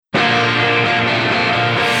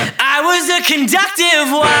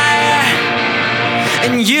conductive wire,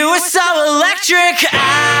 and you were so electric.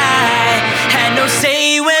 I had no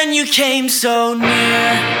say when you came so near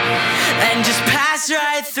and just passed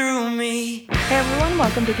right through me. Hey everyone,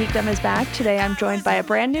 welcome to Geekdom is Back. Today I'm joined by a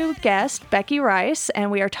brand new guest, Becky Rice,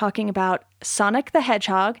 and we are talking about Sonic the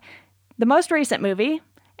Hedgehog, the most recent movie,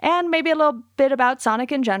 and maybe a little bit about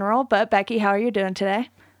Sonic in general. But Becky, how are you doing today?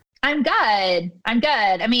 I'm good.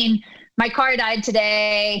 I mean, my car died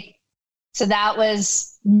today, so that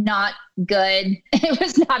was not good. It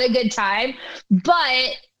was not a good time,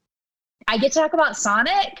 but I get to talk about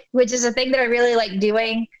Sonic, which is a thing that I really like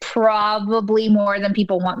doing, probably more than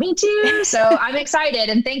people want me to. So I'm excited,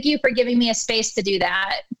 and thank you for giving me a space to do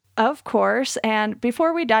that. Of course. And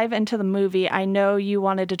before we dive into the movie, I know you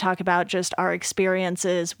wanted to talk about just our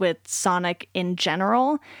experiences with Sonic in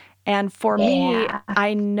general. And for me,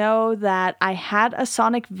 I know that I had a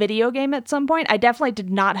Sonic video game at some point. I definitely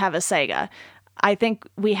did not have a Sega. I think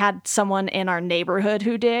we had someone in our neighborhood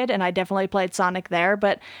who did, and I definitely played Sonic there.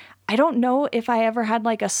 But I don't know if I ever had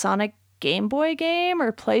like a Sonic Game Boy game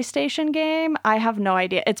or PlayStation game. I have no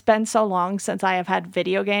idea. It's been so long since I have had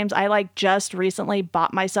video games. I just recently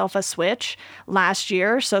bought myself a Switch last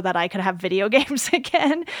year so that I could have video games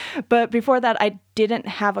again. But before that, I didn't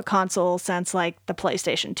have a console since the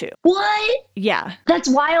PlayStation 2. What? Yeah. That's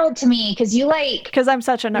wild to me because you because I'm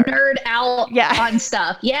such a nerd out on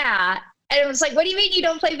stuff. Yeah. And it was like, what do you mean you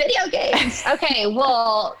don't play video games? Okay,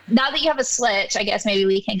 well, now that you have a Switch, I guess maybe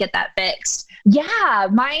we can get that fixed. Yeah,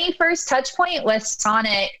 my first touch point with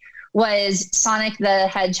Sonic was Sonic the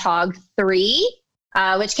Hedgehog 3,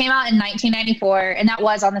 which came out in 1994, and that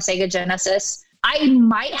was on the Sega Genesis. I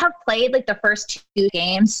might have played the first two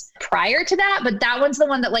games prior to that, but that one's the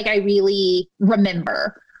one that I really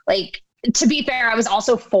remember. To be fair, I was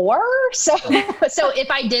also 4, so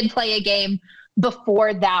if I did play a game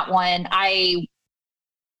before that one, I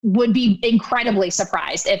would be incredibly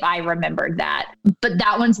surprised if I remembered that. But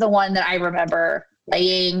that one's the one that I remember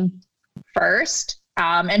playing first,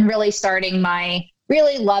 and really starting my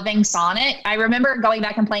really loving Sonic. I remember going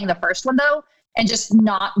back and playing the first one though, and just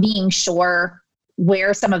not being sure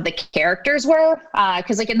where some of the characters were.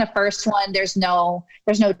 Cause in the first one, there's no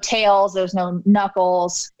Tails, there's no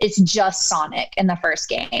Knuckles. It's just Sonic in the first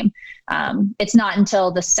game. It's not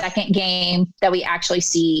until the second game that we actually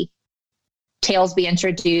see Tails be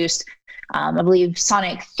introduced. I believe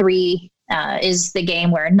Sonic 3 is the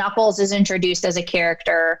game where Knuckles is introduced as a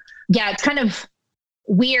character. Yeah, it's kind of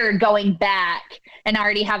weird going back and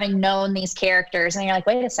already having known these characters. And you're like,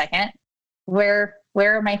 wait a second, where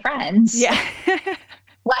are my friends? Yeah.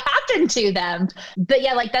 What happened to them? But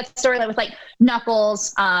yeah, that storyline with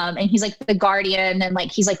Knuckles, and he's the guardian, and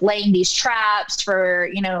he's laying these traps for,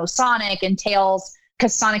 Sonic and Tails,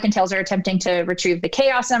 because Sonic and Tails are attempting to retrieve the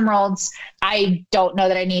Chaos Emeralds. I don't know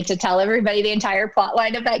that I need to tell everybody the entire plot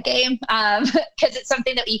line of that game, because it's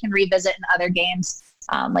something that you can revisit in other games.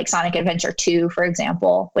 Like Sonic Adventure 2, for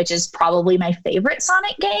example, which is probably my favorite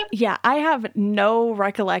Sonic game. Yeah, I have no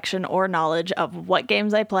recollection or knowledge of what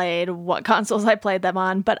games I played, what consoles I played them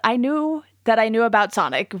on, but I knew that I knew about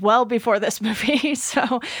Sonic well before this movie,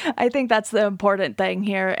 so I think that's the important thing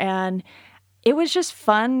here. And it was just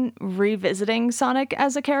fun revisiting Sonic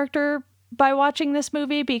as a character by watching this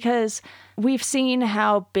movie, because we've seen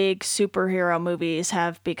how big superhero movies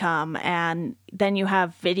have become, and then you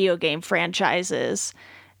have video game franchises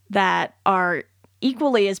that are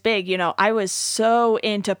equally as big. I was so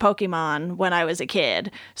into Pokemon when I was a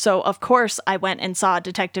kid, so of course I went and saw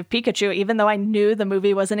Detective Pikachu, even though I knew the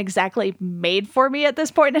movie wasn't exactly made for me at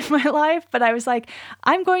this point in my life, but I was like,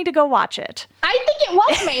 I'm going to go watch it. I think it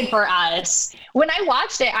was made for us. When I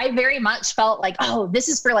watched it, I very much felt like, oh, this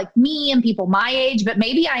is for me and people my age, but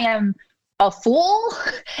maybe I am a fool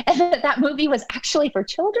and that movie was actually for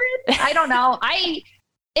children. I don't know.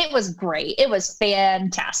 It was great. It was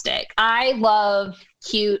fantastic. I love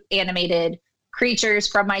cute animated creatures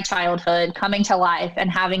from my childhood coming to life and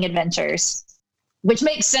having adventures, which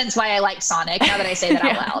makes sense why I like Sonic now that I say that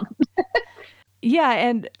out loud. Yeah,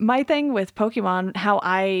 and my thing with Pokemon, how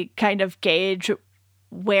I kind of gauge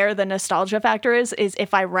where the nostalgia factor is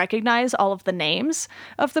if I recognize all of the names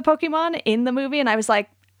of the Pokemon in the movie. And I was like,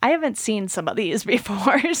 I haven't seen some of these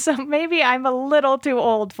before, so maybe I'm a little too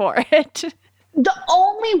old for it. The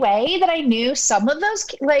only way that I knew some of those,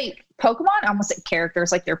 Pokemon, I almost said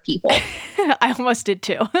characters, they're people. I almost did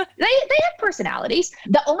too. They have personalities.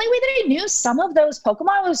 The only way that I knew some of those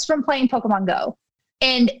Pokemon was from playing Pokemon Go.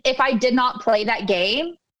 And if I did not play that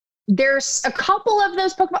game, there's a couple of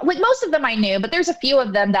those Pokemon, most of them I knew, but there's a few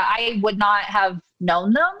of them that I would not have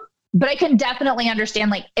known them. But I can definitely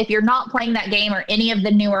understand, if you're not playing that game or any of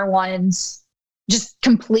the newer ones, just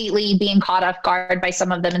completely being caught off guard by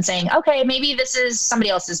some of them and saying, okay, maybe this is somebody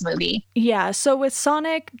else's movie. Yeah. So with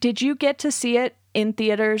Sonic, did you get to see it in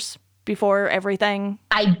theaters before everything?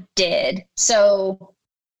 I did. So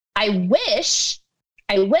I wish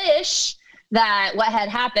that what had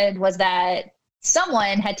happened was that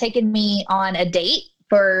someone had taken me on a date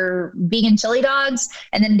for vegan chili dogs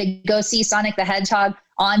and then to go see Sonic the Hedgehog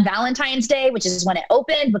on Valentine's Day, which is when it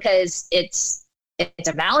opened, because it's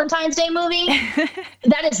a Valentine's Day movie.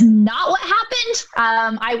 That is not what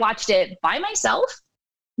happened. I watched it by myself,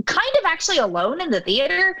 kind of actually alone in the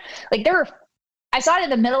theater. Like I saw it in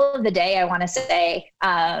the middle of the day, I want to say.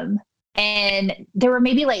 And there were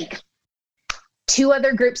maybe like 2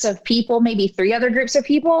 other groups of people, maybe 3 other groups of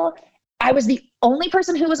people. I was the only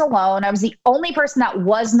person who was alone. I was the only person that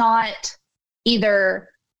was not either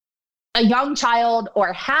a young child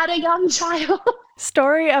or had a young child.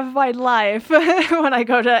 Story of my life when I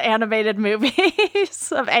go to animated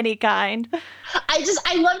movies of any kind.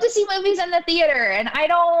 I love to see movies in the theater, and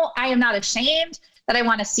I am not ashamed that I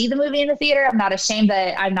want to see the movie in the theater. I'm not ashamed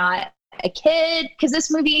that I'm not a kid, because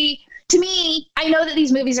this movie, to me, I know that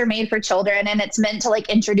these movies are made for children and it's meant to like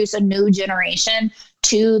introduce a new generation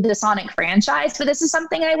to the Sonic franchise, but this is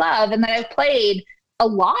something I love and that I've played a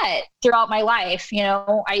lot throughout my life. You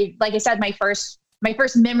know, like I said, my first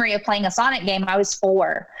memory of playing a Sonic game, I was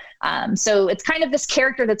 4. So it's kind of this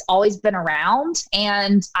character that's always been around,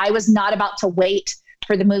 and I was not about to wait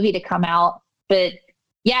for the movie to come out. But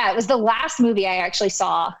yeah, it was the last movie I actually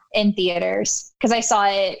saw in theaters, because I saw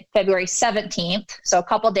it February 17th. So a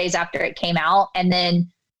couple days after it came out. And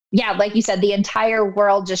then, yeah, like you said, the entire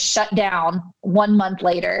world just shut down 1 month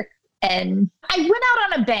later. And I went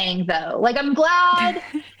out on a bang though. Like, I'm glad.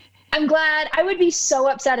 I would be so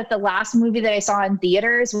upset if the last movie that I saw in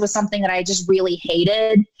theaters was something that I just really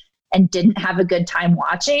hated and didn't have a good time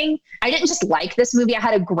watching. I didn't just like this movie. I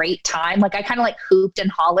had a great time. Like, I kind of like hooped and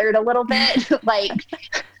hollered a little bit. like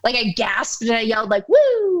I gasped and I yelled like,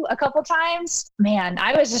 woo, a couple times. Man,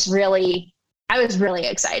 I was really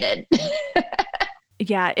excited.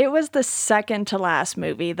 Yeah, it was the second to last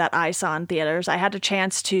movie that I saw in theaters. I had a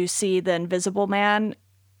chance to see The Invisible Man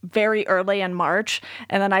very early in March,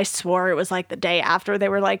 and then I swore it was like the day after they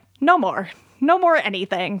were like, no more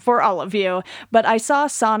anything for all of you. But I saw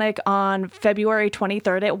Sonic on February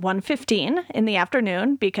 23rd at 1:15 in the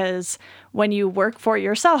afternoon, because when you work for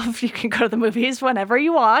yourself, you can go to the movies whenever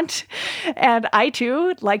you want. And I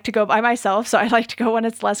too like to go by myself, so I like to go when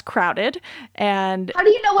it's less crowded. And how do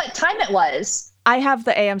you know what time it was? I have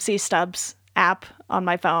the AMC Stubs app on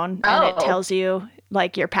my phone, and it tells you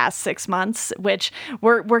like your past 6 months, which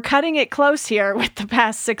we're cutting it close here with the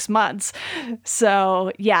past 6 months.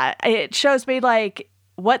 So yeah, it shows me like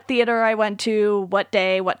what theater I went to, what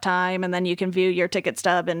day, what time, and then you can view your ticket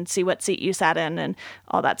stub and see what seat you sat in and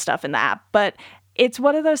all that stuff in the app. But it's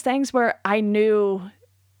one of those things where I knew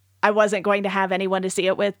I wasn't going to have anyone to see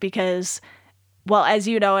it with, because, well, as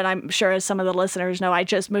you know, and I'm sure as some of the listeners know, I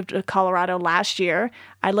just moved to Colorado last year.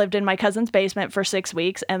 I lived in my cousin's basement for 6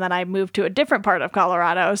 weeks, and then I moved to a different part of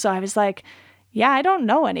Colorado. So I was like, yeah, I don't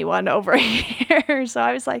know anyone over here. So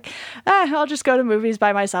I was like, I'll just go to movies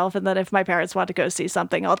by myself. And then if my parents want to go see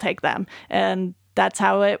something, I'll take them. And that's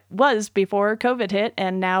how it was before COVID hit.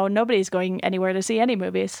 And now nobody's going anywhere to see any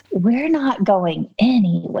movies. We're not going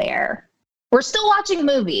anywhere. We're still watching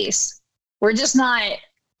movies. We're just not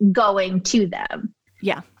going to them.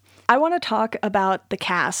 Yeah. I want to talk about the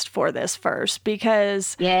cast for this first,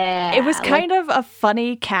 because it was kind of a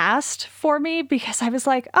funny cast for me, because I was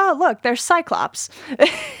like, oh, look, there's Cyclops.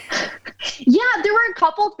 Yeah, there were a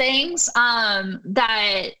couple things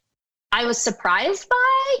that I was surprised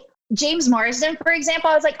by. James Marsden, for example,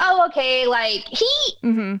 I was like, oh, okay, like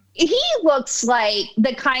he looks like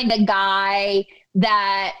the kind of guy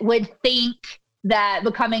that would think that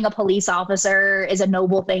becoming a police officer is a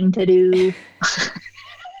noble thing to do.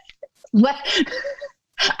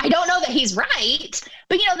 I don't know that he's right,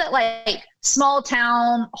 but you know, that like small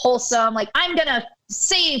town, wholesome, like I'm gonna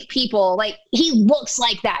save people. Like, he looks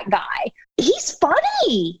like that guy. He's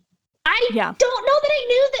funny. I don't know that I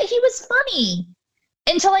knew that he was funny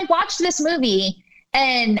until I watched this movie.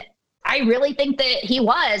 And I really think that he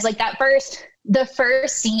was like the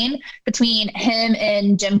first scene between him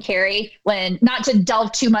and Jim Carrey, when, not to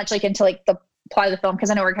delve too much like into like the plot of the film, because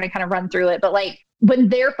I know we're going to kind of run through it, but like when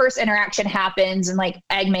their first interaction happens and like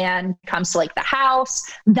Eggman comes to like the house,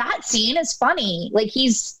 that scene is funny. Like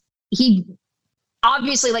he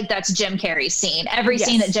obviously, like, that's Jim Carrey's scene. Every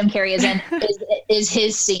scene that Jim Carrey is in is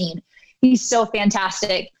his scene. He's so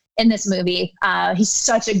fantastic in this movie. He's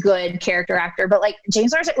such a good character actor, but like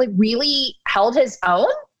James Marsden like really held his own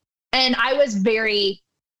And I was very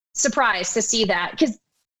surprised to see that, because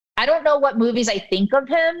I don't know what movies I think of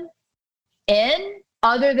him in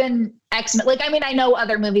other than X-Men. Like, I mean, I know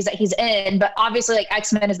other movies that he's in, but obviously like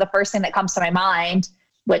X-Men is the first thing that comes to my mind,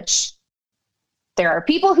 which there are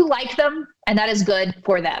people who like them and that is good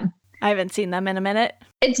for them. I haven't seen them in a minute.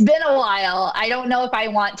 It's been a while. I don't know if I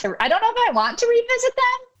want to revisit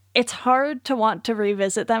them. It's hard to want to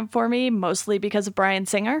revisit them for me, mostly because of Bryan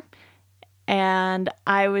Singer. And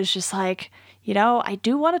I was just like, you know, I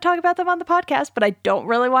do want to talk about them on the podcast, but I don't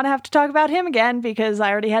really want to have to talk about him again, because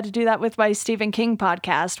I already had to do that with my Stephen King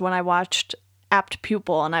podcast when I watched Apt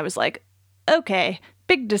Pupil. And I was like, okay,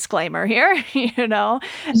 big disclaimer here, you know?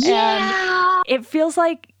 Yeah. And it feels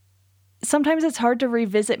like sometimes it's hard to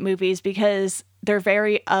revisit movies because they're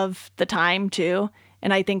very of the time too.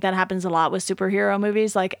 And I think that happens a lot with superhero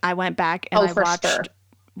movies. Like, I went back and I watched,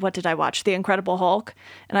 what did I watch? The Incredible Hulk.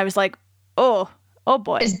 And I was like, oh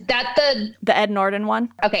boy. Is that the Ed Norton one?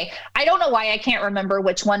 Okay. I don't know why I can't remember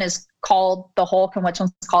which one is called The Hulk and which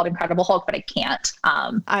one's called Incredible Hulk, but I can't.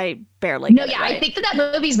 I barely get it right. I think that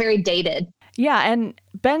movie's very dated. Yeah, and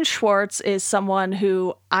Ben Schwartz is someone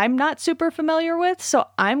who I'm not super familiar with, so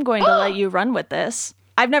I'm going to let you run with this.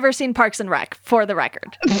 I've never seen Parks and Rec, for the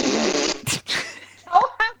record.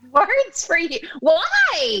 I'll have words for you.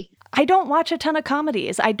 Why? I don't watch a ton of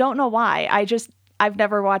comedies. I don't know why. I've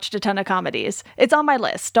never watched a ton of comedies. It's on my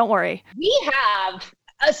list. Don't worry. We have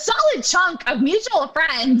a solid chunk of mutual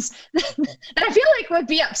friends that I feel like would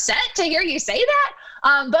be upset to hear you say that.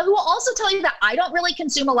 But who will also tell you that I don't really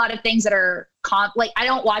consume a lot of things that are I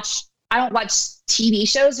don't watch TV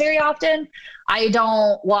shows very often. I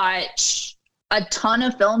don't watch a ton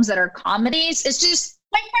of films that are comedies. It's just,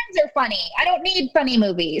 my friends are funny. I don't need funny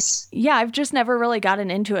movies. Yeah, I've just never really gotten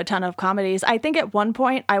into a ton of comedies. I think at one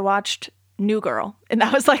point I watched New Girl, and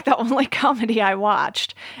that was like the only comedy I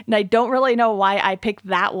watched. And I don't really know why I picked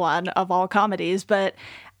that one of all comedies, but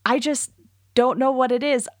I just don't know what it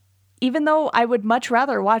is. Even though I would much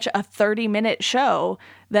rather watch a 30-minute show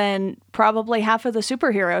than probably half of the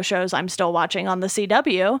superhero shows I'm still watching on the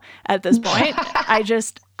CW at this point.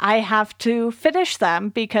 I have to finish them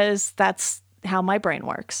because that's how my brain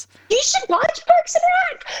works. You should watch Parks and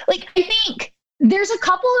Rec. Like, I think there's a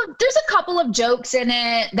couple of jokes in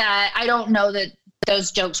it that I don't know that those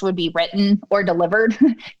jokes would be written or delivered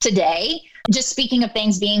today. Just speaking of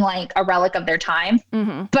things being like a relic of their time.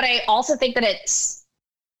 Mm-hmm. But I also think that it's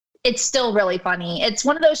still really funny. It's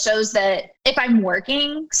one of those shows that if I'm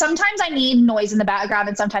working, sometimes I need noise in the background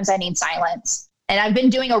and sometimes I need silence. And I've been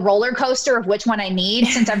doing a roller coaster of which one I need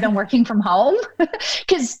since I've been working from home,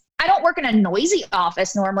 because I don't work in a noisy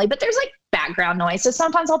office normally, but there's like background noise. So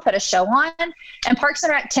sometimes I'll put a show on, and Parks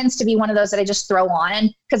and Rec tends to be one of those that I just throw on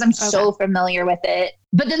because I'm so familiar with it.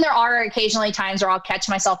 But then there are occasionally times where I'll catch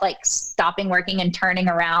myself like stopping working and turning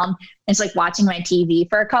around and it's like watching my TV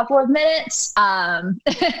for a couple of minutes. Because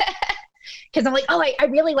I'm like, oh, I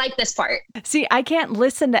really like this part. See, I can't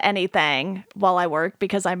listen to anything while I work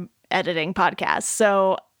because I'm editing podcasts.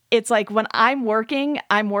 So it's like when I'm working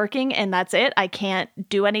and that's it. I can't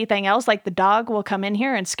do anything else. Like the dog will come in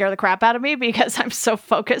here and scare the crap out of me because I'm so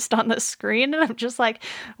focused on the screen. And I'm just like,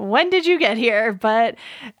 when did you get here? But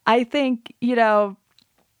I think, you know,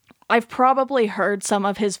 I've probably heard some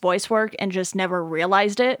of his voice work and just never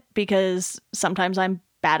realized it because sometimes I'm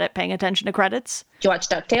bad at paying attention to credits. Do you watch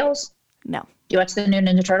DuckTales? No. Do you watch the new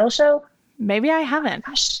Ninja Turtle show? Maybe I haven't.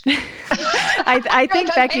 I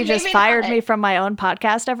think Becky just fired me from my own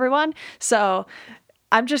podcast, everyone. So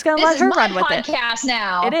I'm just going to let her run with it. This is my podcast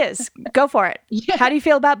now. It is. Go for it. Yeah. How do you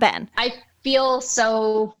feel about Ben? I feel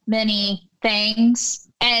so many things,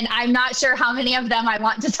 and I'm not sure how many of them I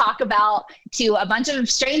want to talk about to a bunch of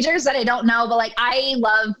strangers that I don't know, but like, I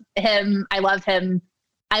love him. I love him.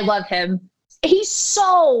 I love him. He's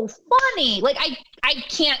so funny. Like, I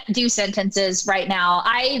can't do sentences right now.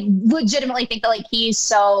 I legitimately think that like he's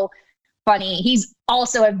so funny. He's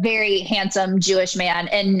also a very handsome Jewish man.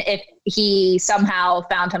 And if he somehow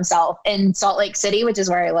found himself in Salt Lake City, which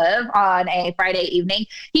is where I live, on a Friday evening,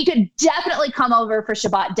 he could definitely come over for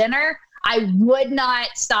Shabbat dinner. I would not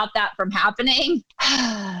stop that from happening.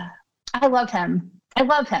 I love him. I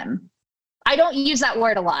love him. I don't use that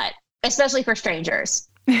word a lot, especially for strangers.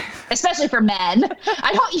 Especially for men.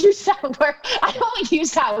 I don't use that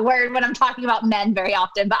word when I'm talking about men very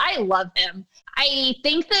often, but I love him. I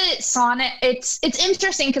think that Sonic, it's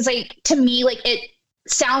interesting because like, to me, like it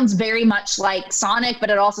sounds very much like Sonic,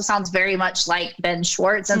 but it also sounds very much like Ben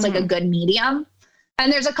Schwartz. It's like a good medium.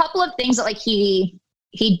 And there's a couple of things that like he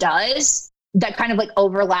does that kind of like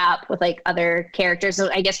overlap with like other characters.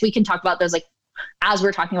 So I guess we can talk about those like as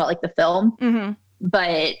we're talking about like the film. Mm-hmm.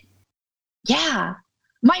 But Yeah.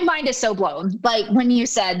 My mind is so blown. Like when you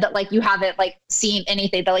said that, like you haven't like seen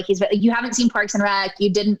anything that like you haven't seen Parks and Rec.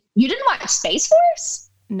 You didn't watch Space Force?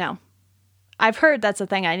 No. I've heard that's a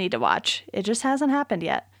thing I need to watch. It just hasn't happened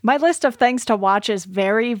yet. My list of things to watch is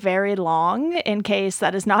very, very long, in case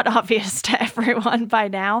that is not obvious to everyone by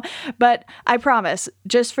now. But I promise,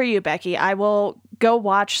 just for you, Becky, I will go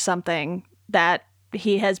watch something that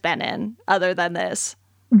he has been in other than this.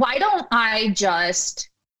 Why don't I just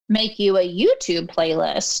make you a YouTube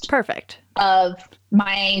playlist? Perfect. Of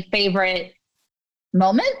my favorite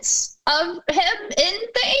moments of him in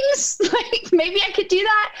things. Like maybe I could do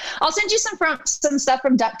that. I'll send you some stuff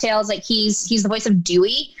from DuckTales. Like he's the voice of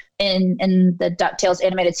Dewey in the DuckTales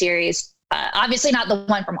animated series. Obviously not the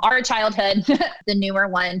one from our childhood, the newer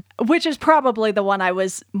one. Which is probably the one I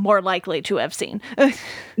was more likely to have seen.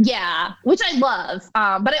 Yeah, which I love.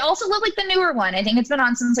 But I also love like the newer one. I think it's been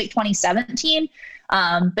on since like 2017.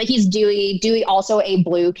 But he's Dewey. Dewey also a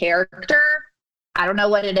blue character. I don't know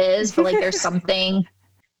what it is, but like there's something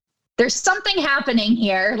happening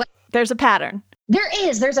here. There's a pattern.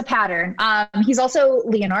 There's a pattern. He's also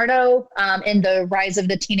Leonardo in the Rise of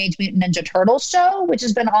the Teenage Mutant Ninja Turtles show, which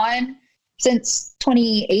has been on since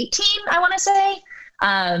 2018, I want to say.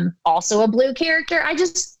 Also a blue character.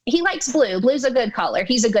 He likes blue. Blue's a good color.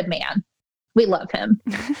 He's a good man. We love him.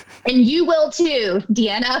 And you will too,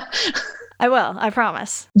 Deanna. I will, I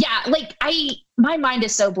promise. Yeah, like my mind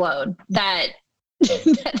is so blown that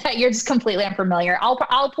that you're just completely unfamiliar.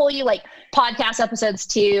 I'll pull you like podcast episodes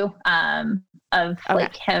too, of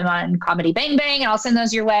like him on Comedy Bang Bang, and I'll send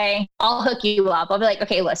those your way. I'll hook you up. I'll be like,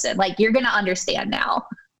 okay, listen, like you're gonna understand now.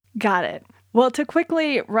 Got it. Well, to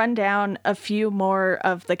quickly run down a few more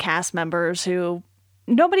of the cast members who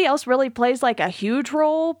nobody else really plays like a huge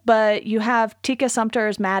role, but you have Tika Sumpter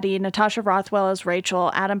as Maddie, Natasha Rothwell as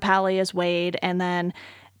Rachel, Adam Pally as Wade, and then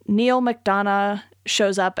Neil McDonough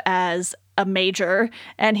shows up as a major,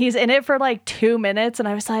 and he's in it for like 2 minutes, and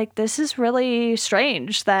I was like, this is really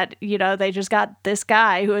strange that, you know, they just got this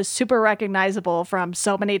guy who is super recognizable from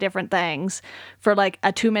so many different things for like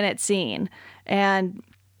a 2-minute scene. And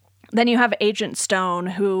then you have Agent Stone,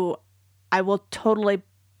 who I will totally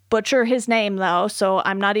butcher his name though, so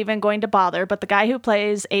I'm not even going to bother, but the guy who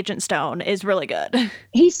plays Agent Stone is really good.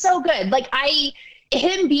 He's so good. Like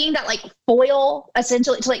him being that like foil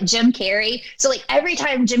essentially to like Jim Carrey. So like every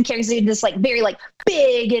time Jim Carrey's doing this like very like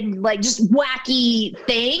big and like just wacky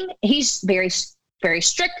thing, he's very, very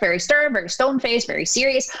strict, very stern, very stone-faced, very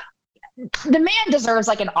serious. The man deserves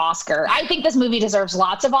like an Oscar. I think this movie deserves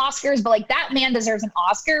lots of Oscars, but like that man deserves an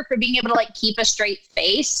Oscar for being able to like keep a straight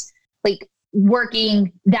face, like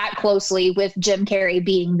working that closely with Jim Carrey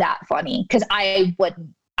being that funny. Cause I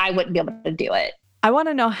wouldn't be able to do it. I want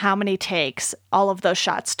to know how many takes all of those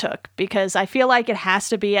shots took, because I feel like it has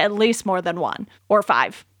to be at least more than 1 or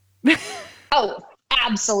 5. Oh,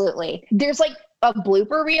 absolutely. There's like a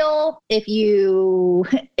blooper reel if you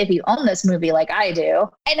own this movie like I do.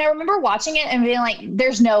 And I remember watching it and being like,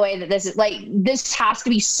 there's no way that this has to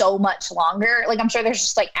be so much longer. Like I'm sure there's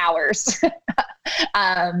just like hours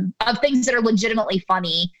of things that are legitimately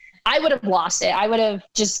funny. I would have lost it. I would have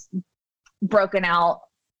just broken out.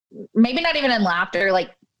 Maybe not even in laughter,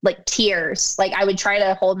 like tears. Like I would try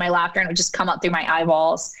to hold my laughter and it would just come up through my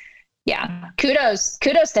eyeballs. Yeah. Kudos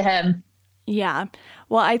to him. Yeah.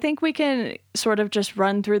 Well, I think we can sort of just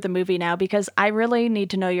run through the movie now, because I really need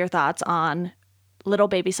to know your thoughts on little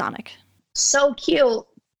baby Sonic. So cute.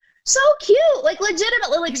 Like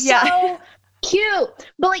legitimately, like so cute.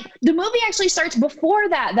 But like the movie actually starts before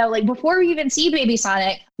that though. Like before we even see baby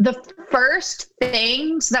Sonic, the first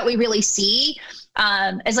things that we really see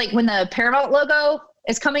is like when the Paramount logo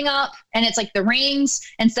is coming up and it's like the rings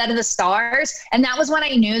instead of the stars. And that was when I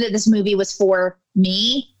knew that this movie was for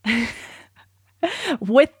me.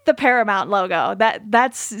 With the Paramount logo.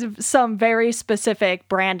 That's some very specific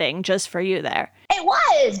branding just for you there. It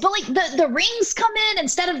was, but like the rings come in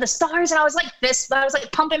instead of the stars, and I was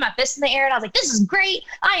like pumping my fist in the air, and I was like, this is great.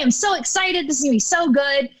 I am so excited. This is gonna be so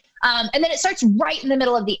good. And then it starts right in the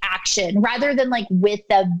middle of the action rather than like with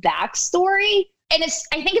the backstory. And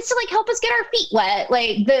I think it's to like help us get our feet wet,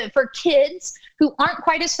 like for kids who aren't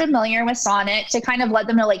quite as familiar with Sonic, to kind of let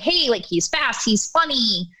them know like, hey, like he's fast, he's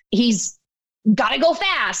funny, he's gotta go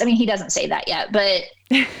fast. I mean, he doesn't say that yet, but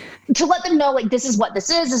to let them know like this is what this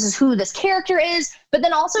is who this character is. But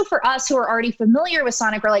then also for us who are already familiar with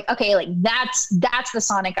Sonic, we're like, okay, like that's the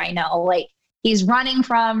Sonic I know. Like he's running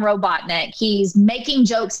from Robotnik, he's making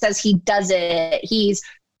jokes as he does it, he's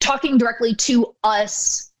talking directly to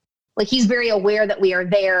us. Like he's very aware that we are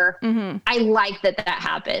there. Mm-hmm. I like that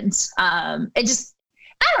happens. It just,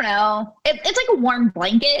 I don't know. It's like a warm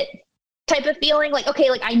blanket type of feeling. Like, okay,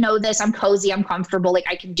 like I know this, I'm cozy, I'm comfortable, like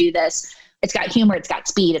I can do this. It's got humor, it's got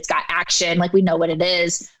speed, it's got action, like we know what it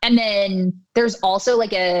is. And then there's also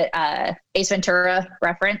like a Ace Ventura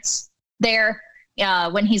reference there.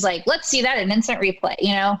 When he's like, let's see that in instant replay,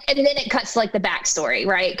 you know? And then it cuts to like the backstory,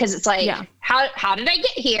 right? Because it's like, how did I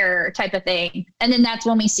get here type of thing. And then that's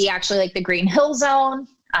when we see actually like the Green Hill Zone,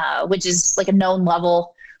 which is like a known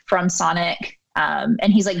level from Sonic.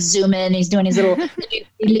 And he's like zooming, he's doing his little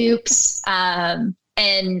loops.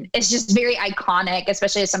 And it's just very iconic,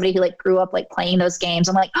 especially as somebody who like grew up like playing those games.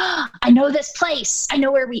 I'm like, oh, I know this place. I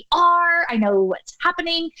know where we are. I know what's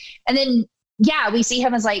happening. And then, we see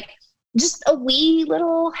him as like, just a wee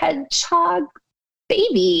little hedgehog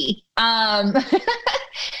baby. And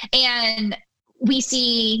we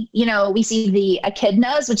see the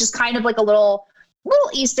echidnas, which is kind of like a little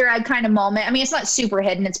Easter egg kind of moment. I mean, it's not super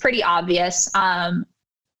hidden. It's pretty obvious.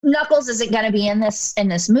 Knuckles isn't going to be in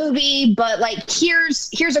this movie, but like,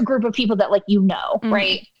 here's a group of people that like,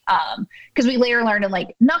 right? Cause we later learned in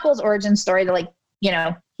like Knuckles' origin story that like,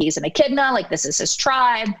 he's an echidna, like this is his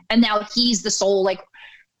tribe. And now he's the sole like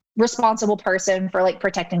responsible person for like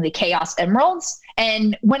protecting the Chaos Emeralds.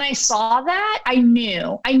 And when I saw that, I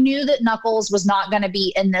knew that Knuckles was not going to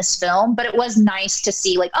be in this film, but it was nice to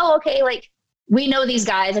see like, oh, okay, like we know these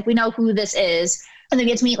guys, like we know who this is. And then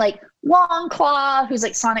we get to meet like Longclaw, who's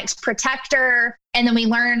like Sonic's protector. And then we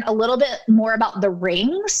learn a little bit more about the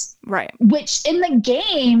rings, right? Which in the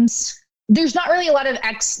games, there's not really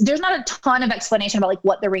there's not a ton of explanation about like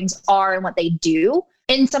what the rings are and what they do.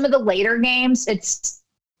 In some of the later games,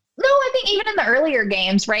 no, I think even in the earlier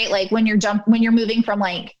games, right? Like when you're moving from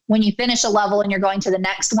like, when you finish a level and you're going to the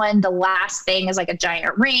next one, the last thing is like a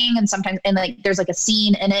giant ring. And sometimes, and like, there's like a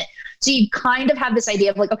scene in it. So you kind of have this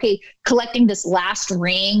idea of like, okay, collecting this last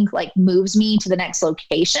ring, like moves me to the next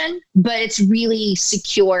location, but it's really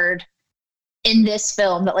secured in this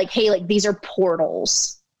film that like, hey, like these are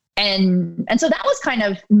portals. And so that was kind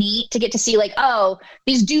of neat to get to see like, oh,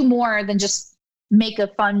 these do more than just make a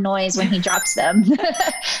fun noise when he drops them.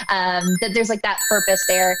 That there's like that purpose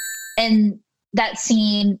there. And that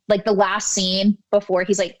scene, like the last scene before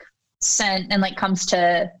he's like sent and like comes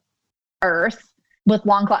to Earth with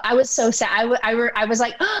Longclaw, I was so sad. I was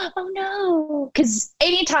like, oh no. Cause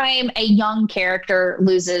anytime a young character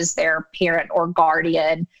loses their parent or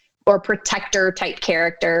guardian or protector type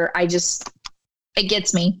character, it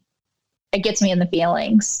gets me. It gets me in the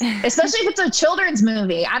feelings, especially if it's a children's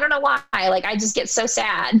movie. I don't know why. Like, I just get so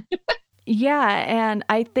sad. Yeah. And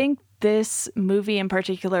I think this movie in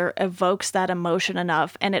particular evokes that emotion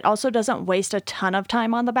enough. And it also doesn't waste a ton of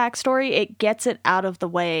time on the backstory. It gets it out of the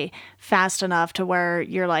way fast enough to where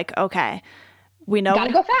you're like, okay, we know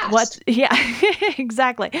gotta go fast.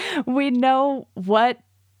 Exactly. We know what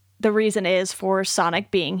the reason is for Sonic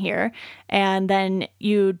being here. And then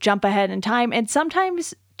you jump ahead in time. And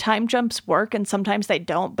sometimes time jumps work and sometimes they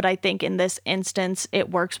don't. But I think in this instance, it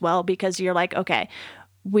works well because you're like, okay,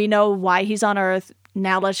 we know why he's on Earth.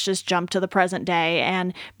 Now let's just jump to the present day.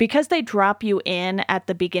 And because they drop you in at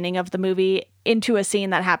the beginning of the movie into a scene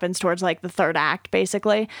that happens towards like the third act,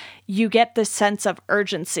 basically, you get this sense of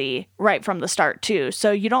urgency right from the start too.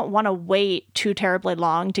 So you don't want to wait too terribly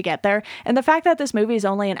long to get there. And the fact that this movie is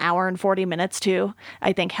only an hour and 40 minutes too,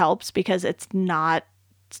 I think helps because it's not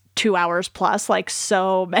 2 hours plus like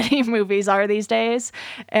so many movies are these days.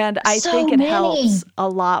 And I think it helps a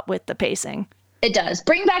lot with the pacing. It does.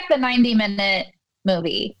 Bring back the 90-minute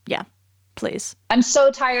movie. Yeah, please. I'm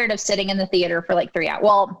so tired of sitting in the theater for like 3 hours.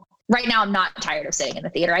 Well, right now I'm not tired of sitting in the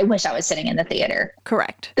theater. I wish I was sitting in the theater.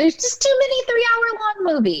 Correct. There's just too many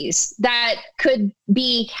 3-hour-long movies that could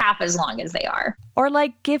be half as long as they are. Or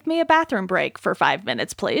like, give me a bathroom break for 5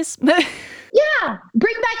 minutes, please. Yeah.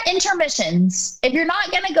 Bring back intermissions. If you're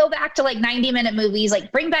not going to go back to like 90-minute movies,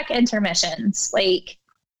 like bring back intermissions, like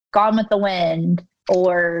Gone with the Wind,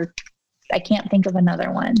 or I can't think of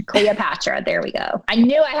another one. Cleopatra. There we go. I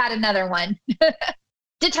knew I had another one.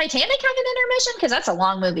 Did Titanic have an intermission? Because that's a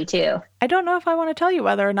long movie too. I don't know if I want to tell you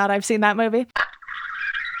whether or not I've seen that movie.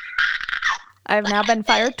 I've now been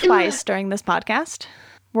fired twice during this podcast.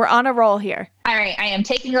 We're on a roll here. All right. I am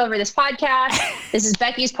taking over this podcast. This is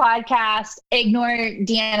Becky's podcast. Ignore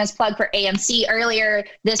Deanna's plug for AMC earlier.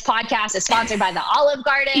 This podcast is sponsored by the Olive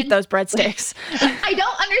Garden. Eat those breadsticks. I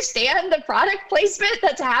don't understand the product placement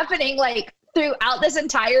that's happening like throughout this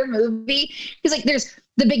entire movie. Because like there's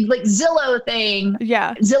the big like Zillow thing.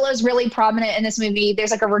 Yeah. Zillow's really prominent in this movie.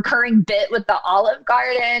 There's like a recurring bit with the Olive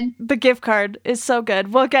Garden. The gift card is so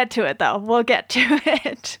good. We'll get to it though. We'll get to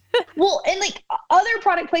it. Well, and like other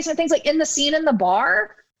product placement things, like in the scene in the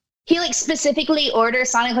bar, he like specifically orders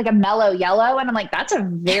Sonic like a mellow yellow. And I'm like, that's a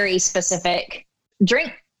very specific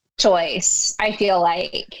drink choice. I feel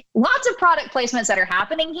like lots of product placements that are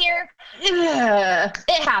happening here. Ugh,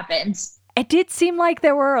 it happens. It did seem like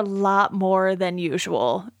there were a lot more than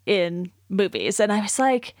usual in movies. And I was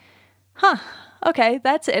like, okay,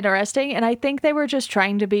 that's interesting. And I think they were just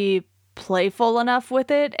trying to be playful enough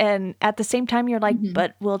with it. And at the same time, you're like,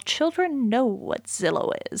 but will children know what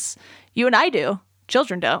Zillow is? You and I do.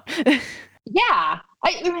 Children don't. Yeah.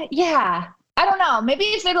 I don't know. Maybe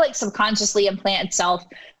it's going to like subconsciously implant itself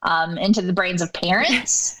into the brains of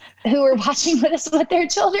parents who are watching with us with their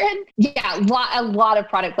children. Yeah, a lot of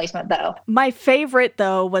product placement though. My favorite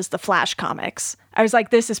though was the Flash comics. I was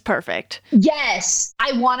like, this is perfect. Yes.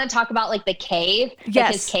 I want to talk about like the cave.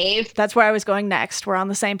 Yes. His cave. That's where I was going next. We're on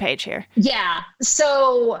the same page here. Yeah.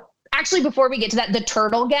 So actually, before we get to that, the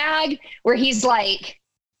turtle gag where he's like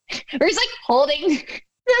holding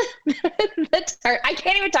I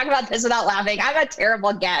can't even talk about this without laughing. I'm a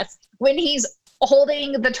terrible guest. When he's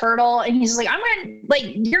holding the turtle and he's like,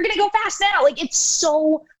 you're gonna go fast now. Like, it's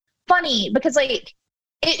so funny because like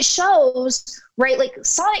it shows, right? Like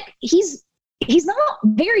Sonic, he's not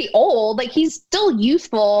very old. Like, he's still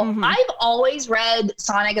youthful. Mm-hmm. I've always read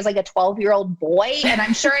Sonic as like a 12-year-old boy, and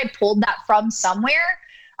I'm sure I pulled that from somewhere.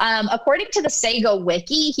 According to the Sega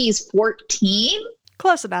wiki, he's 14.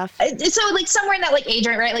 Close enough. So like somewhere in that like age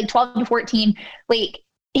range, right? Like 12 to 14, like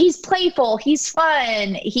he's playful, he's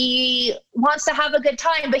fun, he wants to have a good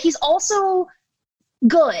time, but he's also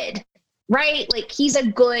good, right? Like he's a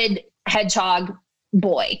good hedgehog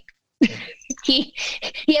boy. he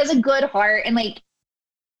has a good heart, and like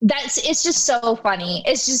it's just so funny.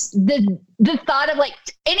 It's just the thought of like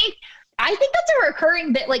I think that's a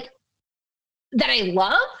recurring bit like that I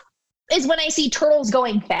love is when I see turtles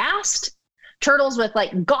going fast. Turtles with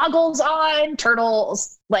like goggles on,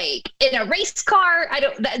 turtles like in a race car.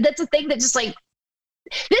 That's a thing that just like,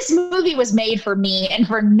 this movie was made for me and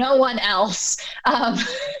for no one else,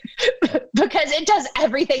 because it does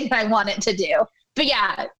everything that I want it to do. But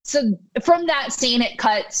yeah, so from that scene, it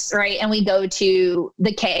cuts, right? And we go to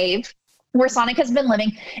the cave where Sonic has been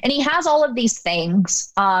living, and he has all of these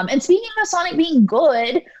things. And speaking of Sonic being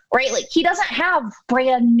good, right? Like, he doesn't have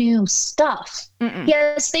brand new stuff. Mm-mm. He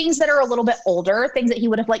has things that are a little bit older, things that he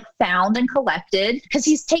would have like found and collected, because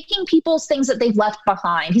he's taking people's things that they've left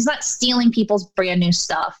behind. He's not stealing people's brand new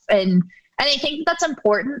stuff. And I think that's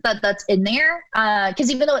important that that's in there.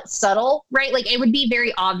 Because even though it's subtle, right? Like, it would be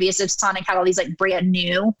very obvious if Sonic had all these like brand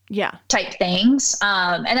new type things.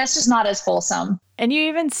 And that's just not as wholesome. And you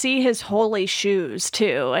even see his holy shoes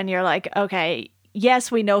too. And you're like, okay,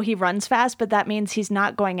 yes, we know he runs fast, but that means he's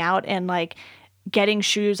not going out and like getting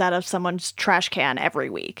shoes out of someone's trash can every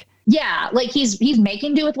week. Yeah, like he's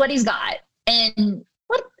making do with what he's got. And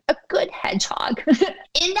what a good hedgehog.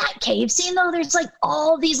 In that cave scene though, there's like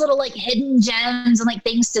all these little like hidden gems and like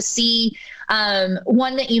things to see.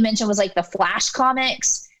 One that you mentioned was like the Flash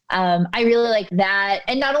comics. I really like that.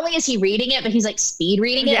 And not only is he reading it, but he's like speed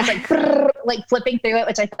reading it. Yeah. It's like flipping through it,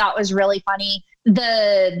 which I thought was really funny.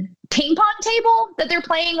 The ping pong table that they're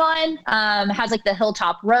playing on has like the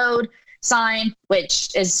Hilltop Road sign, which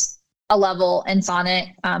is a level in Sonic,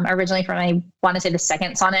 originally from, I want to say, the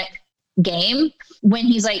second Sonic game, when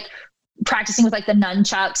he's like practicing with like the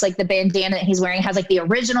nunchucks, like the bandana that he's wearing has like the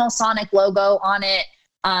original Sonic logo on it.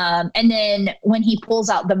 And then when he pulls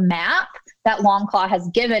out the map that Longclaw has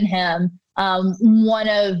given him, one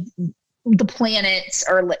of the planets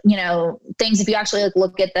or, you know, things, if you actually like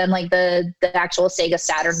look at them, like the actual Sega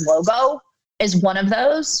Saturn logo is one of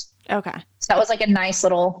those. Okay. So that was like a nice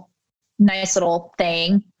little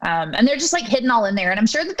thing. And they're just like hidden all in there. And I'm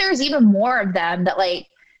sure that there's even more of them that like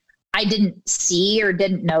I didn't see or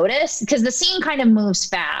didn't notice, because the scene kind of moves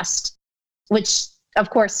fast, which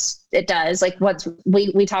of course it does. Like once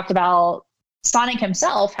we talked about, Sonic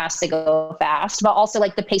himself has to go fast, but also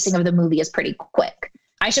like the pacing of the movie is pretty quick.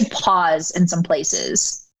 I should pause in some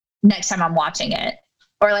places next time I'm watching it.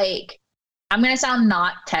 Or like, I'm going to sound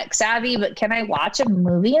not tech savvy, but can I watch a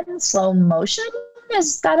movie in slow motion?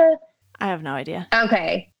 Is that I have no idea.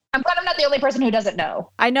 Okay. I'm glad I'm not the only person who doesn't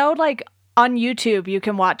know. I know like on YouTube you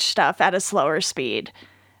can watch stuff at a slower speed,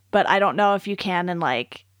 but I don't know if you can in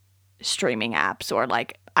like streaming apps or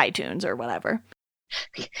like iTunes or whatever.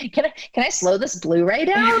 Can I slow this Blu-ray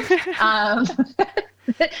down?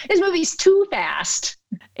 This movie's too fast.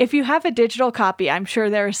 If you have a digital copy, I'm sure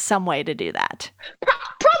there's some way to do that.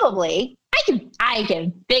 Probably. I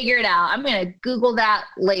can figure it out. I'm going to Google that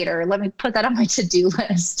later. Let me put that on my to-do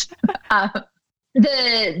list.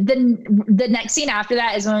 The next scene after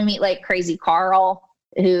that is when we meet like Crazy Carl.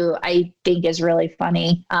 who I think is really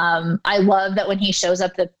funny. I love that when he shows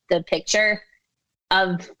up the picture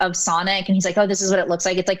of Sonic and he's like, oh, this is what it looks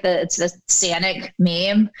like. It's the Sonic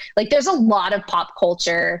meme. Like there's a lot of pop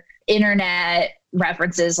culture, internet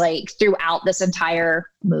references like throughout this entire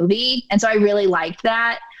movie. And so I really liked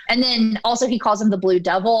that. And then also he calls him the Blue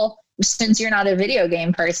Devil. Since you're not a video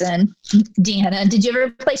game person, Deanna, did you ever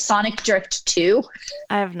play Sonic Drift 2?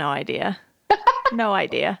 I have no idea. No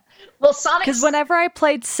idea. Well, Sonic... Because whenever I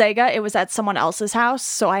played Sega, it was at someone else's house,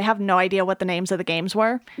 so I have no idea what the names of the games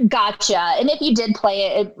were. Gotcha. And if you did play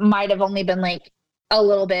it, it might have only been like a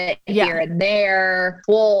little bit here and there.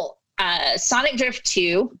 Well, Sonic Drift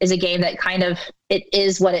 2 is a game that kind of, it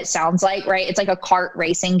is what it sounds like, right? It's like a kart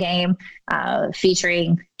racing game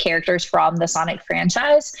featuring characters from the Sonic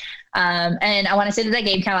franchise. And I want to say that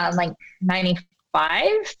game came out in like 95.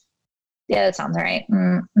 Yeah, that sounds right.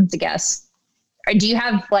 That's a guess. Or do you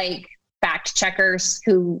have like fact checkers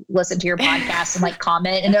who listen to your podcast and like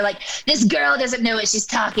comment and they're like, this girl doesn't know what she's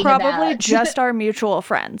talking about? Probably just our mutual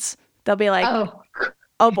friends. They'll be like,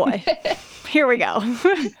 oh boy, here we go.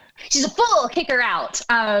 She's a fool, kick her out.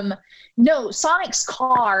 No, Sonic's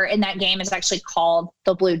car in that game is actually called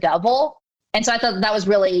the Blue Devil. And so I thought that was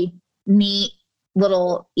really neat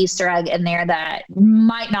little Easter egg in there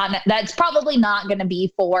that's probably not going to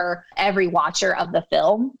be for every watcher of the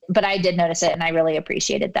film, but I did notice it and I really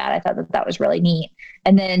appreciated that. I thought that was really neat.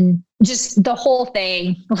 And then just the whole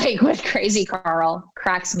thing, like with Crazy Carl,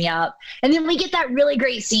 cracks me up. And then we get that really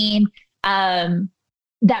great scene that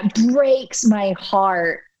breaks my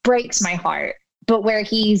heart, but where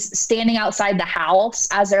he's standing outside the house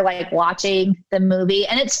as they're like watching the movie.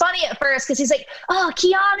 And it's funny at first because he's like, oh,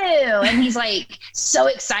 Keanu. And he's like so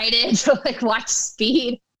excited to like watch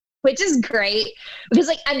Speed, which is great. Because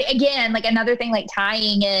like, and again, like another thing, like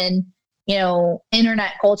tying in, you know,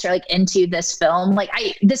 internet culture, like into this film, like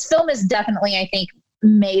this film is definitely, I think,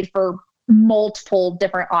 made for multiple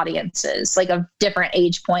different audiences, like of different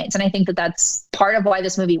age points. And I think that that's part of why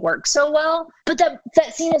this movie works so well. But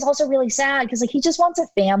that scene is also really sad because like he just wants a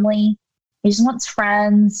family. He just wants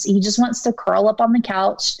friends. He just wants to curl up on the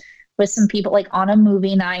couch with some people like on a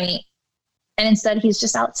movie night. And instead he's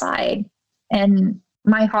just outside. And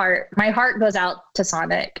my heart goes out to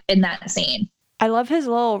Sonic in that scene. I love his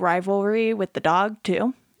little rivalry with the dog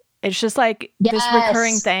too. It's just like this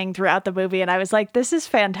recurring thing throughout the movie. And I was like, this is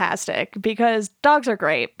fantastic because dogs are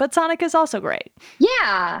great, but Sonic is also great.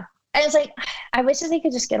 Yeah. And it's like, I wish that they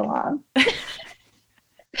could just get along.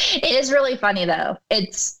 It is really funny though.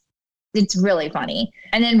 It's really funny.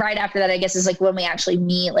 And then right after that, I guess is like when we actually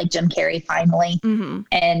meet like Jim Carrey finally. Mm-hmm.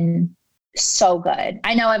 And so good.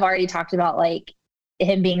 I know I've already talked about like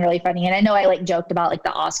him being really funny. And I know I like joked about like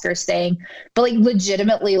the Oscars thing, but like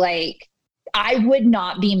legitimately like, I would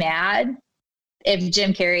not be mad if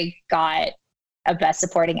Jim Carrey got a Best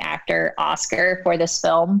Supporting Actor Oscar for this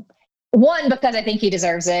film. One, because I think he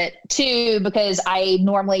deserves it. Two, because I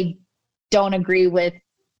normally don't agree with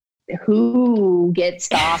who gets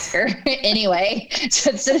the Oscar anyway.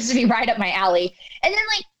 So this would be right up my alley. And then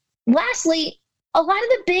like, lastly, a lot of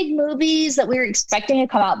the big movies that we were expecting to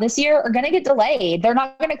come out this year are going to get delayed. They're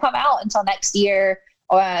not going to come out until next year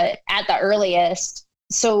at the earliest.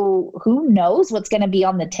 So who knows what's going to be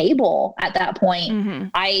on the table at that point? Mm-hmm.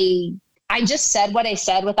 I just said what I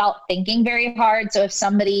said without thinking very hard. So if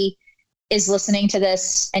somebody is listening to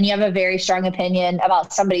this and you have a very strong opinion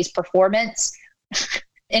about somebody's performance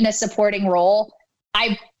in a supporting role,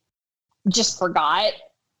 I just forgot.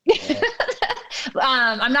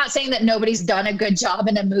 I'm not saying that nobody's done a good job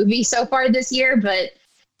in a movie so far this year, but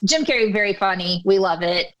Jim Carrey, very funny. We love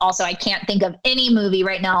it. Also, I can't think of any movie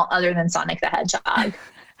right now other than Sonic the Hedgehog.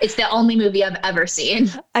 It's the only movie I've ever seen.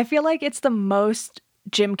 I feel like it's the most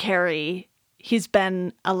Jim Carrey he's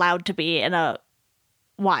been allowed to be in a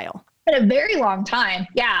while. In a very long time.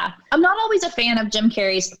 Yeah. I'm not always a fan of Jim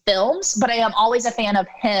Carrey's films, but I am always a fan of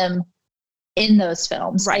him in those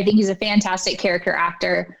films. Right. I think he's a fantastic character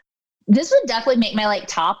actor. This would definitely make my like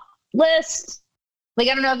top list. Like,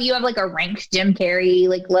 I don't know if you have like a ranked Jim Carrey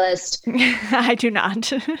like list. I do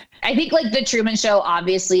not. I think like The Truman Show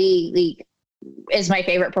obviously like is my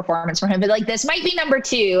favorite performance from him, but like this might be number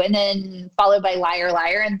 2 and then followed by Liar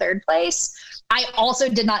Liar in 3rd place. I also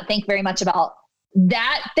did not think very much about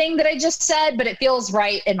that thing that I just said, but it feels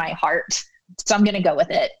right in my heart. So I'm going to go with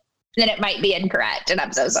it. Then it might be incorrect and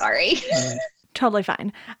I'm so sorry. Totally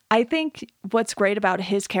fine. I think what's great about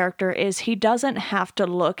his character is he doesn't have to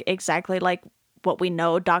look exactly like what we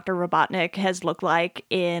know Dr. Robotnik has looked like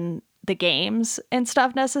in the games and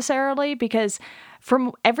stuff necessarily, because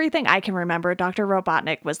from everything I can remember, Dr.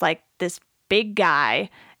 Robotnik was like this big guy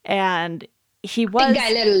and he was... Big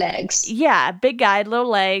guy, little legs. Yeah, big guy, little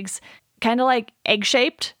legs, kind of like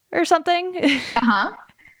egg-shaped or something. Uh-huh.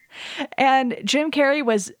 And Jim Carrey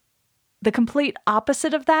was the complete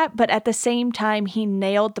opposite of that, but at the same time, he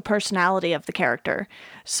nailed the personality of the character.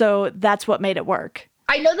 So that's what made it work.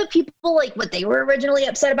 I know that people, like, what they were originally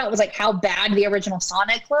upset about was, like, how bad the original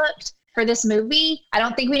Sonic looked for this movie. I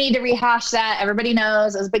don't think we need to rehash that. Everybody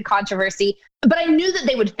knows it was a big controversy. But I knew that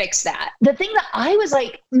they would fix that. The thing that I was,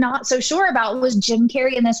 like, not so sure about was Jim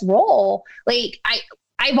Carrey in this role. Like,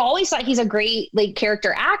 I've always thought he's a great, like,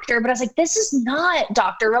 character actor, but I was like, this is not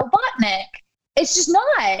Dr. Robotnik. It's just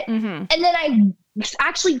not. Mm-hmm. And then I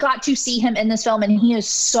actually got to see him in this film, and he is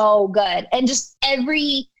so good. And just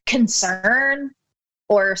every concern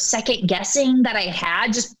or second guessing that I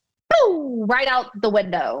had, just boom, right out the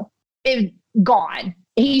window. Gone.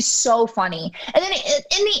 He's so funny. And then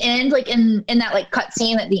in the end, like in that like cut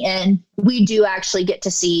scene at the end, we do actually get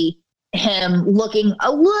to see him looking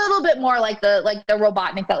a little bit more like the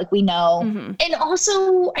Robotnik that like we know. Mm-hmm. And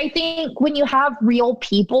also I think when you have real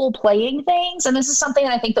people playing things, and this is something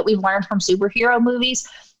that I think that we've learned from superhero movies,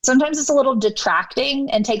 sometimes it's a little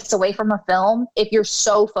detracting and takes away from a film if you're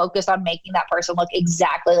so focused on making that person look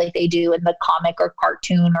exactly like they do in the comic or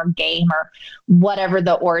cartoon or game or whatever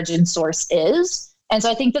the origin source is. And so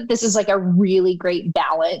I think that this is like a really great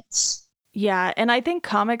balance. Yeah, and I think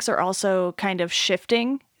comics are also kind of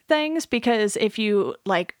shifting things, because if you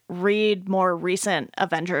like read more recent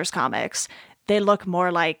Avengers comics, they look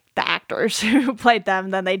more like the actors who played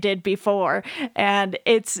them than they did before. And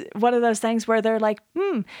it's one of those things where they're like,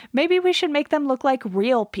 maybe we should make them look like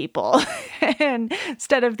real people and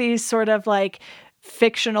instead of these sort of like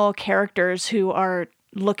fictional characters who are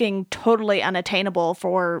looking totally unattainable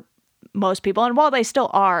for most people. And while they still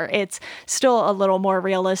are, it's still a little more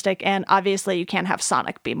realistic. And obviously you can't have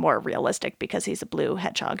Sonic be more realistic because he's a blue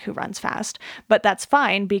hedgehog who runs fast. But that's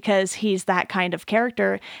fine because he's that kind of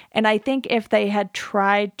character. And I think if they had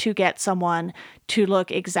tried to get someone to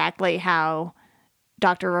look exactly how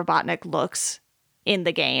Dr. Robotnik looks in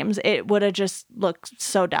the games, it would have just looked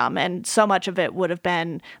so dumb. And so much of it would have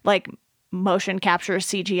been like motion capture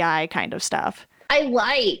CGI kind of stuff. I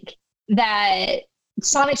like that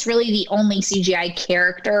Sonic's really the only CGI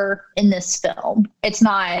character in this film. It's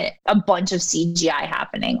not a bunch of CGI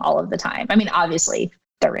happening all of the time. I mean, obviously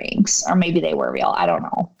the rings, or maybe they were real. I don't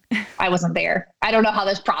know. I wasn't there. I don't know how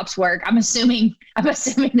those props work. I'm assuming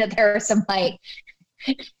that there was some like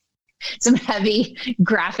some heavy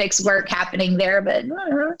graphics work happening there, but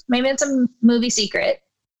maybe it's a movie secret,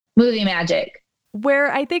 movie magic.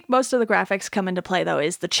 Where I think most of the graphics come into play, though,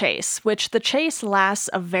 is the chase, which the chase lasts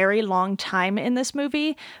a very long time in this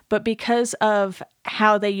movie, but because of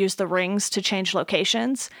how they use the rings to change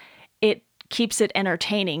locations, it keeps it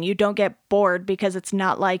entertaining. You don't get bored because it's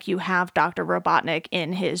not like you have Dr. Robotnik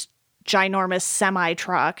in his ginormous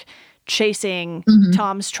semi-truck chasing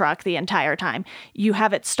Tom's truck the entire time. You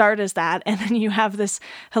have it start as that, and then you have this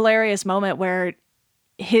hilarious moment where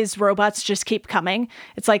his robots just keep coming.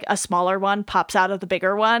 It's like a smaller one pops out of the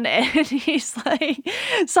bigger one, and he's like,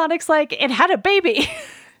 Sonic's like, it had a baby.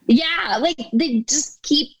 Yeah, like they just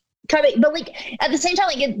keep coming, but like at the same time,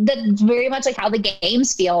 like that's very much like how the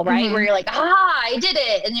games feel, right? Mm-hmm. Where you're like, I did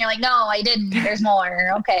it, and you're like, no, I didn't. There's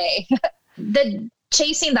more. Okay. The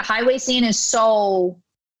chasing the highway scene is so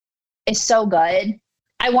good.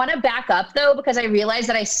 I want to back up though, because I realized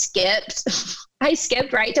that I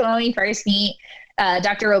skipped right to when we first meet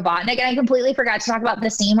Dr. Robotnik, and I completely forgot to talk about the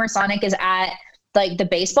scene where Sonic is at like the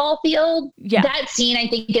baseball field. Yeah. That scene I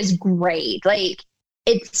think is great. Like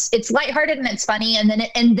it's lighthearted and it's funny, and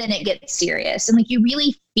then it gets serious, and like you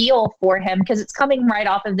really feel for him because it's coming right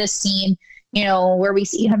off of this scene, you know, where we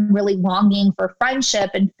see him really longing for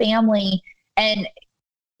friendship and family, and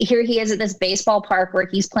here he is at this baseball park where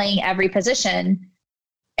he's playing every position,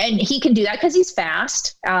 and he can do that because he's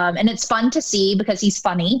fast, and it's fun to see because he's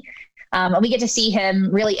funny. And we get to see him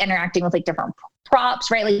really interacting with like different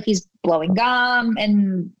props, right? Like he's blowing gum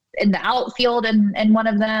and in the outfield and one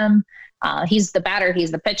of them. He's the batter,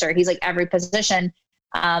 he's the pitcher, he's like every position.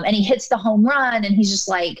 And he hits the home run and he's just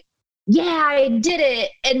like, yeah, I did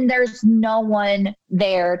it. And there's no one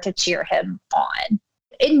there to cheer him on.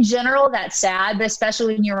 In general, that's sad, but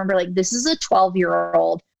especially when you remember like this is a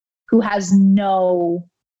 12-year-old who has no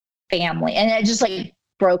family. And it just like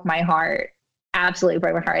broke my heart. Absolutely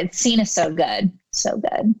broke my heart. The scene is so good. So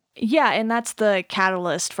good. Yeah, and that's the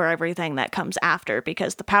catalyst for everything that comes after,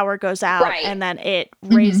 because the power goes out right. and then it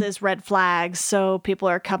raises red flags. So people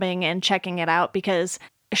are coming and checking it out because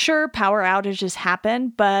sure, power outages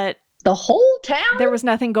happen, but the whole town? There was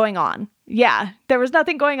nothing going on. Yeah, there was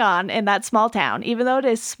nothing going on in that small town. Even though it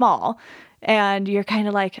is small, And you're kind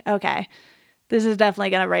of like, okay, this is definitely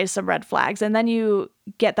going to raise some red flags. And then you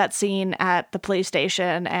get that scene at the police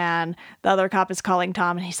station and the other cop is calling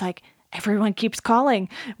Tom and he's like, everyone keeps calling.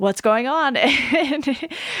 What's going on? And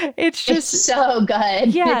it's so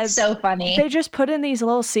good. Yeah. It's so funny. They just put in these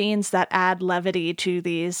little scenes that add levity to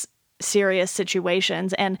these serious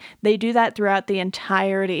situations. And they do that throughout the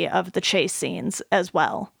entirety of the chase scenes as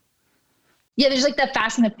well. Yeah, there's like the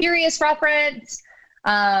Fast and the Furious reference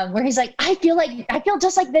where he's like, I feel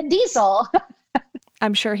just like Vin Diesel.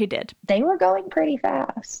 I'm sure he did. They were going pretty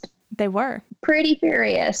fast. They were. Pretty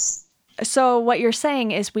furious. So what you're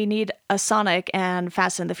saying is we need a Sonic and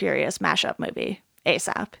Fast and the Furious mashup movie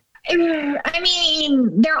ASAP. I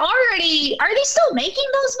mean, are they still making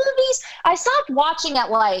those movies? I stopped watching at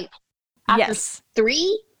after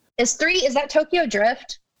 3. Is that Tokyo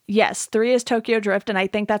Drift? Yes, 3 is Tokyo Drift, and I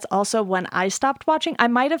think that's also when I stopped watching. I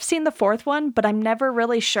might have seen the 4th one, but I'm never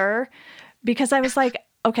really sure because I was like,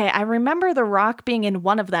 okay, I remember The Rock being in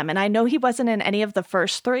one of them, and I know he wasn't in any of the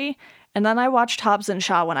first 3. And then I watched Hobbs and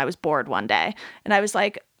Shaw when I was bored one day, and I was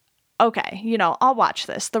like, okay, I'll watch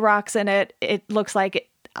this. The Rock's in it. It looks like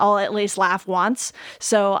I'll at least laugh once.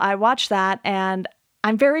 So I watched that, and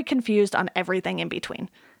I'm very confused on everything in between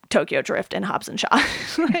Tokyo Drift and Hobbs and Shaw.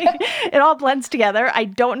 It all blends together. I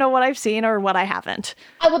don't know what I've seen or what I haven't.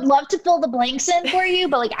 I would love to fill the blanks in for you,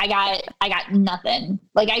 but I got nothing.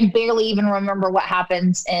 I barely even remember what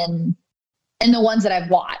happens in the ones that I've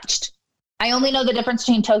watched. I only know the difference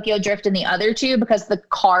between Tokyo Drift and the other two because the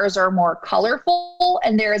cars are more colorful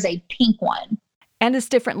and there is a pink one. And it's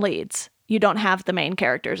different leads. You don't have the main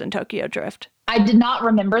characters in Tokyo Drift. I did not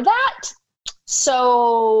remember that.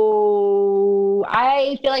 So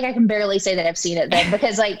I feel like I can barely say that I've seen it then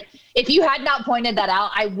because if you had not pointed that out,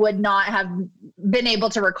 I would not have been able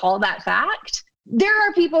to recall that fact. There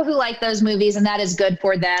are people who like those movies and that is good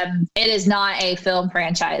for them. It is not a film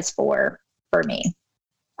franchise for me.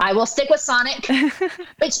 I will stick with Sonic,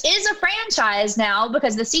 which is a franchise now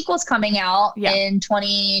because the sequel's coming out in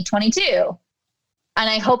 2022. And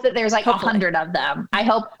I hope that there's 100 of them. I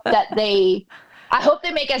hope they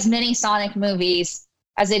make as many Sonic movies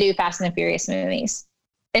as they do Fast and the Furious movies.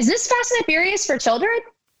 Is this Fast and the Furious for children?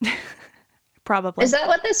 Probably. Is that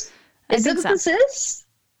what this is?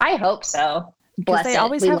 I hope so. Because they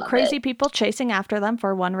always have crazy people chasing after them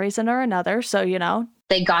for one reason or another. So,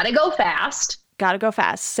 they gotta go fast. Gotta go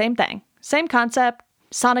fast. Same thing. Same concept.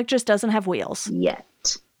 Sonic just doesn't have wheels. Yet.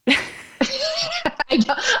 I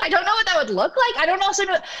don't know what that would look like. I also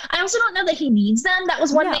don't know that he needs them. That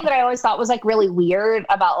was one thing that I always thought was really weird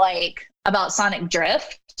about Sonic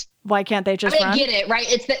Drift. Why can't they just run? I get it, right?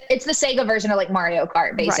 It's the Sega version of Mario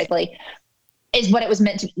Kart, basically, is what it was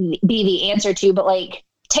meant to be the answer to. But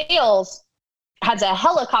Tails has a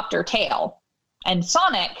helicopter tail, and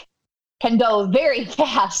Sonic can go very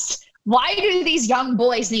fast. Why do these young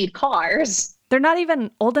boys need cars? They're not even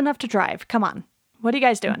old enough to drive. Come on. What are you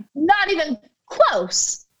guys doing? Not even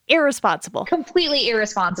close. Irresponsible. Completely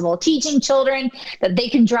irresponsible. Teaching children that they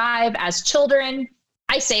can drive as children.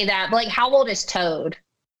 I say that, but how old is Toad?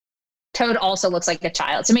 Toad also looks like a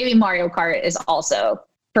child. So maybe Mario Kart is also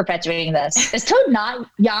perpetuating this. Is Toad not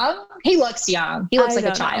young? He looks young. He looks like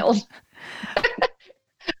a child.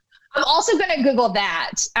 I'm also going to Google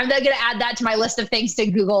that. I'm going to add that to my list of things to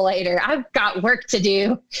Google later. I've got work to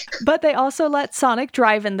do. But they also let Sonic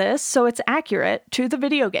drive in this, so it's accurate to the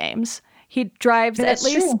video games. He drives at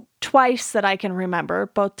least twice that I can remember.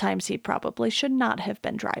 Both times he probably should not have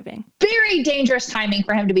been driving. Very dangerous timing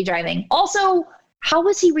for him to be driving. Also, how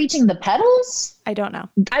was he reaching the pedals? I don't know.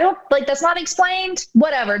 That's not explained.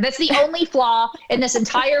 Whatever. That's the only flaw in this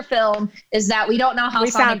entire film is that we don't know how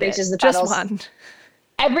Sonic reaches the pedals. Just one.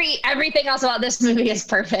 Everything else about this movie is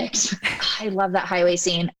perfect. I love that highway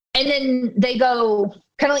scene. And then they go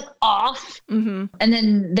kind of off, and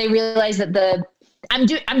then they realize that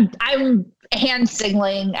I'm hand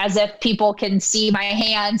signaling as if people can see my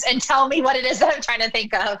hands and tell me what it is that I'm trying to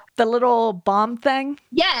think of. The little bomb thing?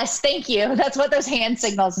 Yes, thank you. That's what those hand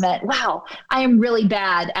signals meant. Wow, I am really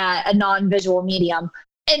bad at a non-visual medium.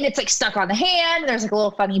 And it's stuck on the hand. There's a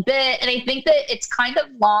little funny bit. And I think that it's kind of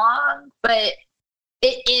long, but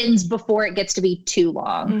it ends before it gets to be too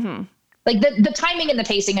long. The timing and the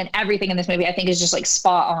pacing and everything in this movie, I think is just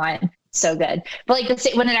spot on. So good. But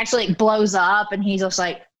when it actually blows up and he's just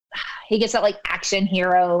he gets that action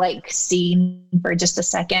hero scene for just a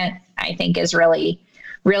second, I think is really,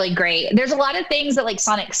 really great. There's a lot of things that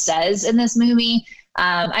Sonic says in this movie.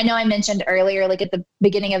 I know I mentioned earlier, at the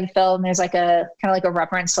beginning of the film, there's a kind of a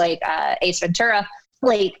reference Ace Ventura,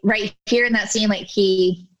 right here in that scene,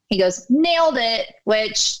 he He goes, nailed it,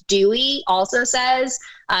 which Dewey also says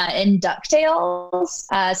in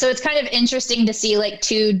DuckTales. So it's kind of interesting to see like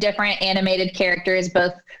two different animated characters,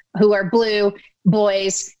 both who are blue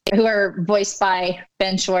boys who are voiced by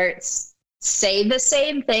Ben Schwartz, say the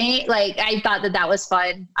same thing. Like, I thought that was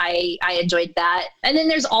fun. I enjoyed that. And then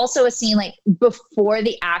there's also a scene like before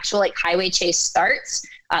the actual like highway chase starts,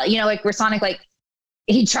 like where Sonic, like,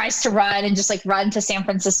 he tries to run and just like run to San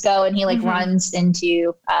Francisco, and he like runs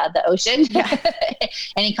into the ocean. Yeah.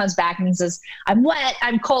 And he comes back and he says, I'm wet,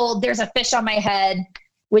 I'm cold, there's a fish on my head,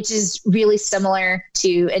 which is really similar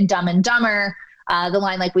to in Dumb and Dumber. The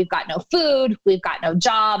line, like, we've got no food, we've got no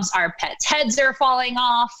jobs, our pets' heads are falling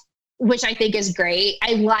off, which I think is great.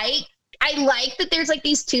 I like that there's like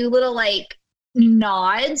these two little like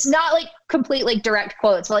nods, not like complete like direct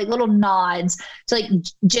quotes, but like little nods to like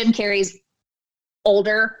Jim Carrey's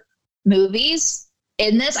older movies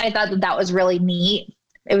in this. I thought that was really neat.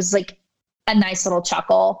 It was like a nice little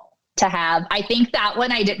chuckle to have. I think that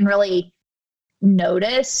one I didn't really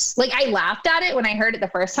notice. Like, I laughed at it when I heard it the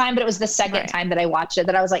first time, but it was the second time that I watched it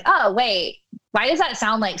that I was like, oh wait, why does that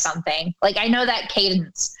sound like something? Like, I know that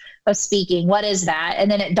cadence of speaking, what is that?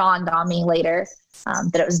 And then it dawned on me later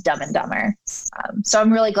that it was Dumb and Dumber. So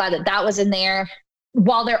I'm really glad that was in there.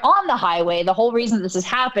 While they're on the highway, the whole reason this is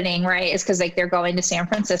happening, right, is because like they're going to San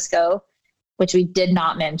Francisco, which we did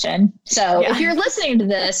not mention. So if you're listening to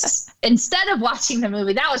this instead of watching the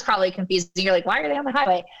movie, that was probably confusing. You're like, why are they on the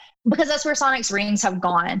highway? Because that's where Sonic's rings have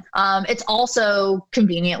gone. It's also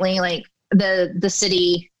conveniently like the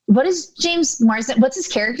city. What is James Marsden? What's his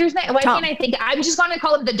character's name? Why can't I think? I'm just going to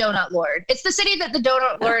call him the Donut Lord. It's the city that the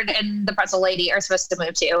Donut Lord and the Pretzel Lady are supposed to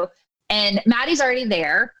move to. And Maddie's already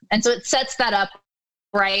there. And so it sets that up,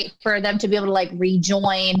 right, for them to be able to like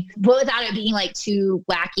rejoin, but without it being like too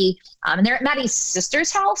wacky. And they're at Maddie's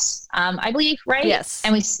sister's house, I believe, right? Yes.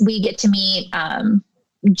 And we get to meet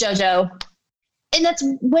JoJo. And that's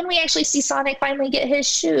when we actually see Sonic finally get his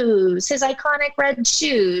shoes, his iconic red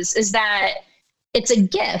shoes. Is that it's a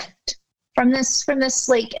gift from this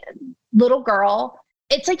like little girl.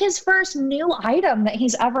 It's like his first new item that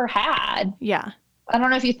he's ever had. Yeah. I don't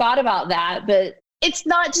know if you thought about that, but it's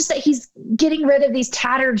not just that he's getting rid of these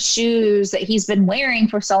tattered shoes that he's been wearing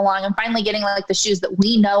for so long and finally getting like the shoes that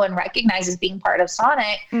we know and recognize as being part of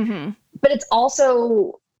Sonic, but it's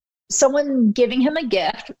also someone giving him a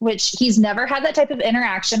gift, which he's never had that type of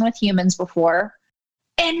interaction with humans before.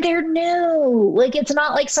 And they're new. Like, it's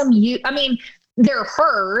not like they're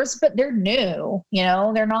hers, but they're new,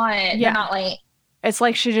 they're not like, it's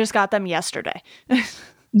like she just got them yesterday.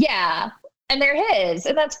 Yeah. And they're his,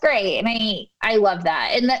 and that's great. And I love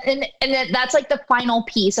that. And that's like the final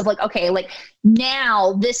piece of like, okay, like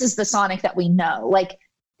now this is the Sonic that we know. Like,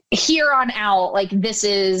 here on out, like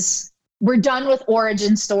we're done with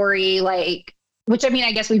origin story, like, which I mean,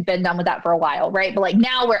 I guess we've been done with that for a while, right? But like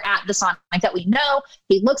now we're at the Sonic that we know.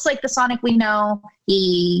 He looks like the Sonic we know.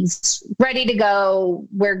 He's ready to go.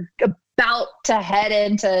 We're about to head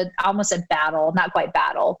into, I almost said battle, not quite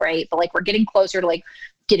battle, right? But like we're getting closer to like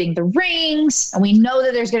getting the rings, and we know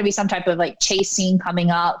that there's going to be some type of like chase scene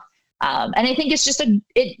coming up. And I think it's just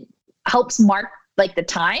it helps mark like the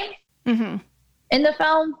time in the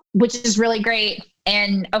film, which is really great.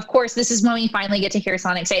 And of course, this is when we finally get to hear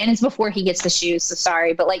Sonic say, and it's before he gets the shoes, so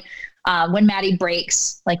sorry, but like when Maddie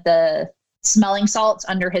breaks like the smelling salts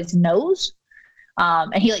under his nose,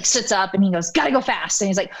 and he like sits up and he goes, gotta go fast, and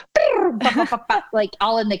he's like like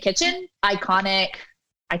all in the kitchen.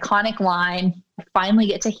 Iconic line. I finally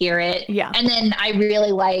get to hear it. Yeah. And then I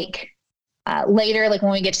really like later, like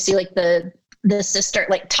when we get to see like the sister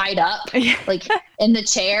like tied up like in the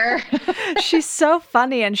chair. She's so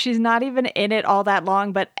funny, and she's not even in it all that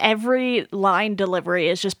long, but every line delivery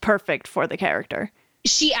is just perfect for the character.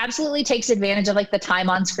 She absolutely takes advantage of like the time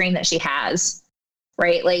on screen that she has,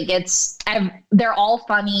 right? Like they're all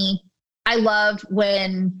funny. I love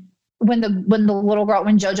when the little girl,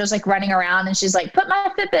 when JoJo's like running around and she's like, put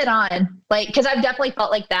my Fitbit on, like, because I've definitely felt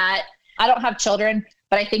like that. I don't have children,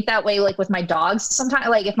 but I think that way, like with my dogs, sometimes,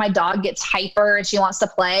 like if my dog gets hyper and she wants to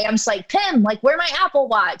play, I'm just like, Pim, like, wear my Apple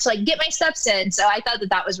Watch, like get my steps in. So I thought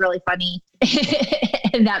that was really funny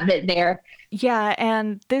in that bit there. Yeah,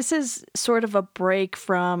 and this is sort of a break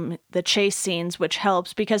from the chase scenes, which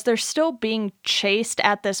helps because they're still being chased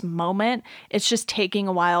at this moment. It's just taking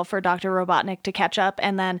a while for Dr. Robotnik to catch up.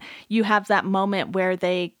 And then you have that moment where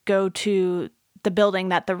they go to the building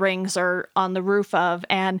that the rings are on the roof of,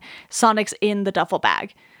 and Sonic's in the duffel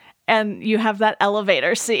bag. And you have that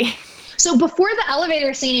elevator scene. So before the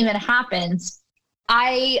elevator scene even happens,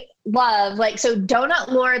 I love, like, so Donut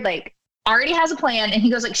Lord, like, already has a plan, and he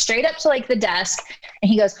goes like straight up to like the desk,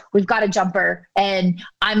 and he goes, "We've got a jumper, and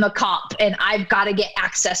I'm a cop, and I've got to get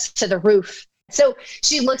access to the roof." So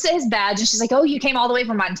she looks at his badge and she's like, "Oh, you came all the way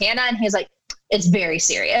from Montana?" And he's like, "It's very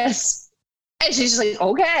serious." And she's just like,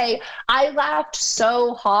 "Okay." I laughed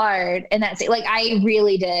so hard. And that's it. Like, I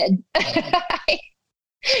really did.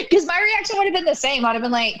 Because my reaction would have been the same. I'd have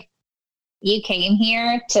been like, "You came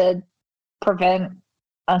here to prevent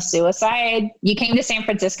a suicide? You came to San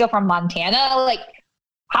Francisco from Montana? Like,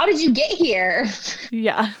 how did you get here?"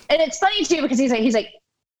 Yeah. And it's funny too, because he's like,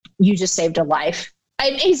 "You just saved a life."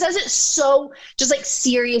 And he says it so just like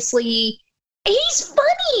seriously. He's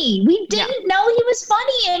funny. We didn't know he was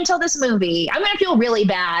funny until this movie. I'm going to feel really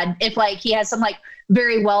bad if like he has some like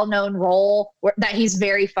very well-known role that he's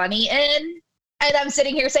very funny in. And I'm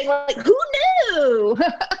sitting here saying like, who knew?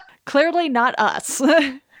 Clearly not us.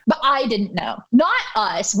 But I didn't know. Not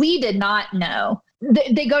us. We did not know.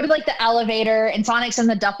 They go to like the elevator, and Sonic's in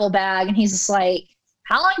the duffel bag, and he's just like,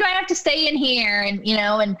 "How long do I have to stay in here?" And, you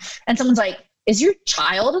know, and someone's like, "Is your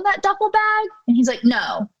child in that duffel bag?" And he's like,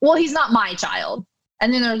 "No." "Well, he's not my child."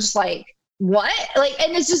 And then they're just like, "What?" Like,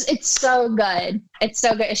 and it's so good. It's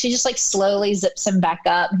so good. She just like slowly zips him back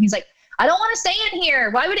up, and he's like, "I don't want to stay in here.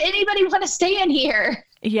 Why would anybody want to stay in here?"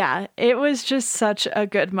 Yeah, it was just such a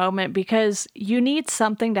good moment, because you need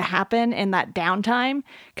something to happen in that downtime,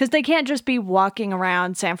 because they can't just be walking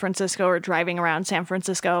around San Francisco or driving around San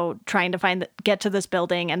Francisco trying to get to this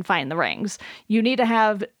building and find the rings. You need to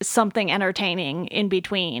have something entertaining in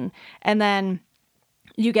between. And then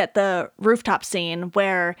you get the rooftop scene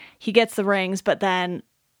where he gets the rings, but then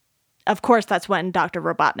of course, that's when Dr.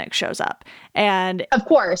 Robotnik shows up. And of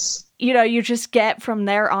course, you know, you just get from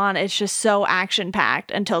there on, it's just so action-packed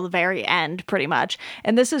until the very end, pretty much.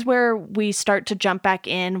 And this is where we start to jump back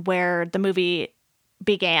in where the movie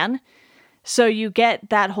began. So you get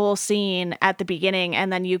that whole scene at the beginning,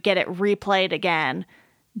 and then you get it replayed again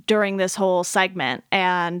during this whole segment.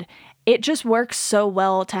 And it just works so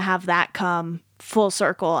well to have that come full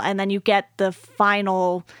circle. And then you get the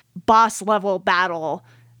final boss-level battle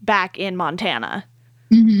back in Montana.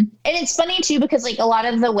 Mm-hmm. And it's funny too, because like a lot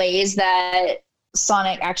of the ways that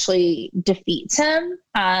Sonic actually defeats him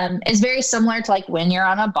is very similar to like when you're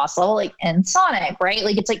on a boss level, like in Sonic, right?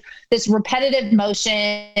 Like it's like this repetitive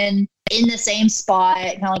motion in the same spot,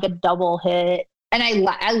 kind of like a double hit. And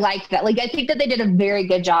I like that. Like, I think that they did a very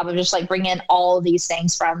good job of just like bringing in all of these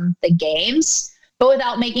things from the games, but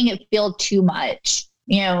without making it feel too much,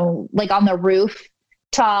 you know, like on the roof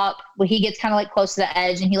top where he gets kind of like close to the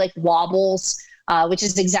edge and he like wobbles, which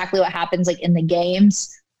is exactly what happens like in the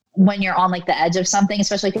games when you're on like the edge of something,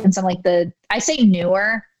 especially in some like I say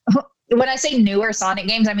newer. When I say newer Sonic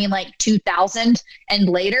games, I mean like 2000 and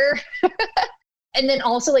later. And then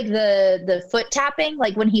also like the foot tapping,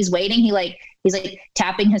 like when he's waiting, he's like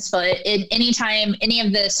tapping his foot. Anytime any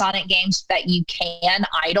of the Sonic games that you can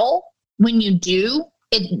idle, when you do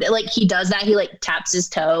it, like he does that, he like taps his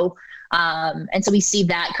toe. And so we see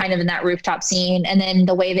that kind of in that rooftop scene. And then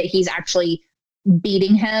the way that he's actually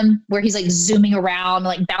beating him, where he's like zooming around,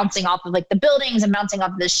 like bouncing off of like the buildings and bouncing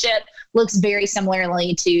off of the ship, looks very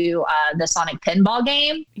similarly to the Sonic pinball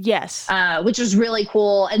game. Yes. Which was really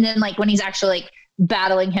cool. And then like when he's actually like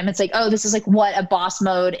battling him, it's like, oh, this is like what a boss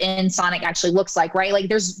mode in Sonic actually looks like, right? Like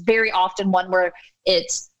there's very often one where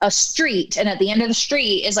it's a street, and at the end of the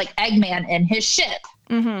street is like Eggman in his ship,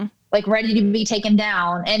 like ready to be taken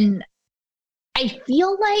down. And I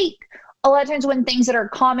feel like a lot of times when things that are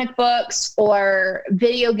comic books or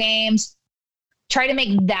video games try to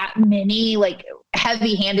make that many like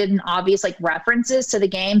heavy-handed and obvious like references to the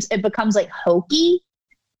games, it becomes like hokey.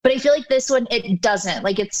 But I feel like this one, it doesn't.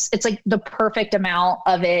 Like it's like the perfect amount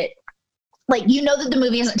of it. Like, you know that the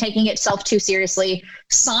movie isn't taking itself too seriously.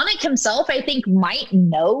 Sonic himself, I think, might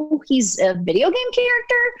know he's a video game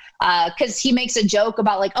character because he makes a joke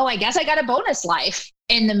about like, oh, I guess I got a bonus life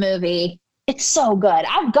in the movie. It's so good.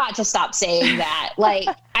 I've got to stop saying that. Like,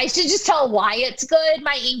 I should just tell why it's good.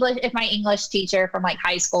 If my English teacher from like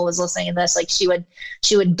high school was listening to this, like she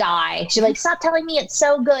would die. She'd like, stop telling me it's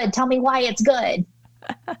so good. Tell me why it's good.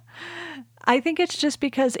 I think it's just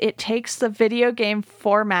because it takes the video game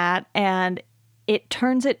format and it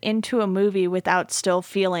turns it into a movie without still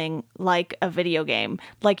feeling like a video game.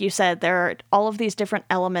 Like you said, there are all of these different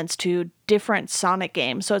elements to different Sonic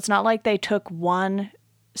games. So it's not like they took one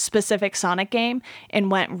specific Sonic game and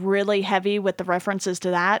went really heavy with the references to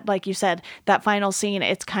that. Like you said, that final scene,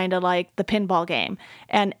 it's kind of like the pinball game.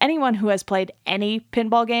 And anyone who has played any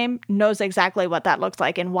pinball game knows exactly what that looks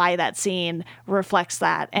like and why that scene reflects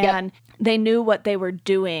that. And they knew what they were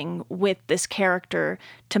doing with this character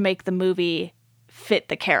to make the movie fit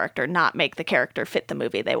the character, not make the character fit the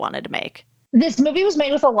movie they wanted to make. This movie was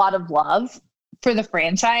made with a lot of love for the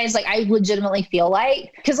franchise. Like, I legitimately feel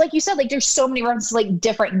like, because like you said, like there's so many references, like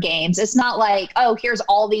different games. It's not like, oh, here's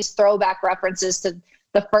all these throwback references to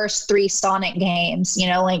the first 3 Sonic games, you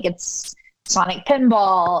know, like it's Sonic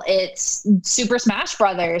Pinball, it's Super Smash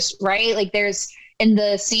Brothers, right? Like there's in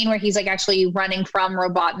the scene where he's like actually running from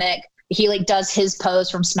Robotnik, he like does his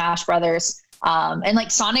pose from Smash Brothers. And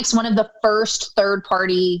like Sonic's one of the first third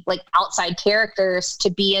party, like outside characters to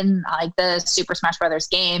be in like the Super Smash Brothers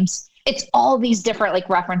games. It's all these different like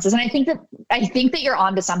references. And I think that you're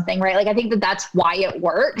onto something, right? Like, I think that that's why it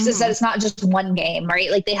works, is that it's not just one game,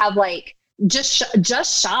 right? Like they have like just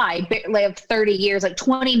shy of 30 years, like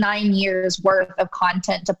 29 years worth of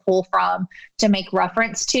content to pull from, to make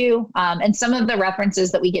reference to. And some of the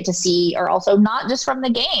references that we get to see are also not just from the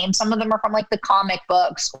game. Some of them are from like the comic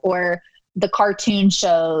books or the cartoon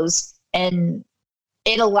shows. And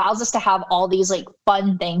it allows us to have all these like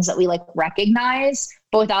fun things that we like recognize,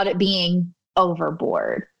 but without it being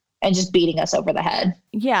overboard and just beating us over the head.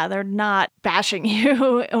 Yeah, they're not bashing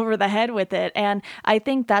you over the head with it. And I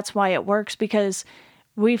think that's why it works, because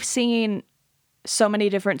we've seen so many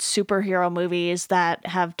different superhero movies that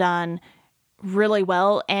have done really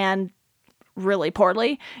well and really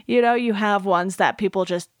poorly. You know, you have ones that people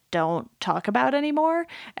just don't talk about anymore.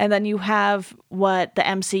 And then you have what the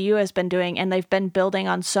MCU has been doing, and they've been building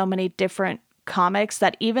on so many different comics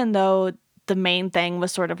that even though the main thing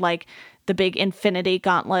was sort of like the big Infinity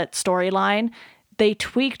Gauntlet storyline, they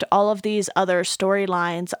tweaked all of these other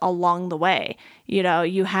storylines along the way. You know,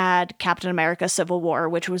 you had Captain America Civil War,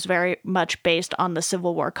 which was very much based on the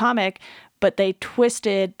Civil War comic, but they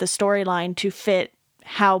twisted the storyline to fit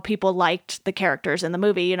how people liked the characters in the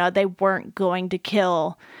movie. You know, they weren't going to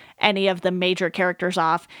kill any of the major characters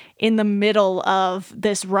off in the middle of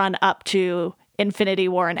this run up to Infinity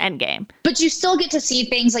War and Endgame. But you still get to see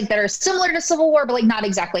things like that are similar to Civil War, but like not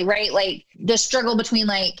exactly, right? Like the struggle between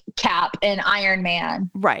like Cap and Iron Man,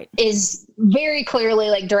 right, is very clearly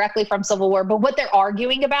like directly from Civil War. But what they're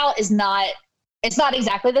arguing about is not, it's not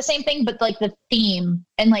exactly the same thing, but like the theme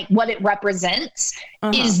and like what it represents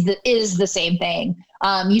is the same thing.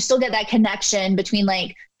 You still get that connection between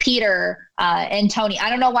like Peter and Tony. I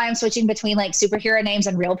don't know why I'm switching between like superhero names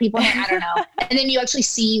and real people. I don't know. And then you actually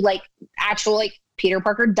see like actual like Peter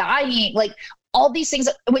Parker dying, like all these things,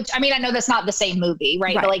 which I mean, I know that's not the same movie,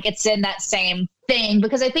 right? But like it's in that same thing,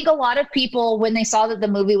 because I think a lot of people, when they saw that the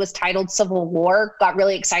movie was titled Civil War, got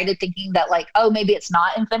really excited thinking that like, oh, maybe it's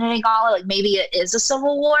not Infinity Gauntlet, like maybe it is a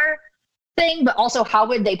Civil War thing. But also, how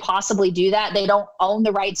would they possibly do that? They don't own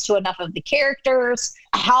the rights to enough of the characters.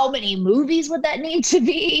 How many movies would that need to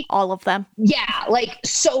be? All of them. Yeah, like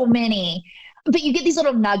so many. But you get these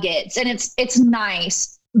little nuggets, and it's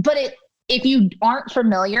nice. But if you aren't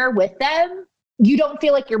familiar with them, you don't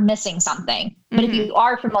feel like you're missing something. But if you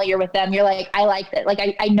are familiar with them, you're like, I like that. Like,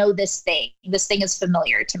 I know this thing. This thing is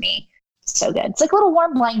familiar to me. So good. It's like a little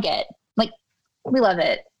warm blanket. Like, we love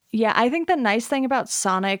it. Yeah, I think the nice thing about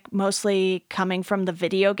Sonic, mostly coming from the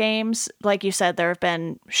video games, like you said, there have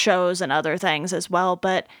been shows and other things as well,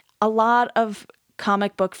 but a lot of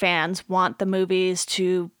comic book fans want the movies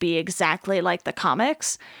to be exactly like the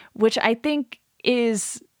comics, which I think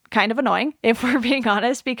is kind of annoying, if we're being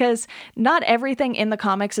honest, because not everything in the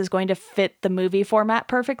comics is going to fit the movie format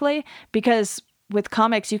perfectly, because with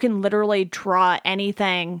comics, you can literally draw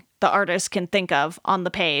anything the artist can think of on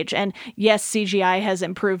the page. And yes, CGI has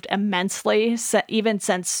improved immensely, even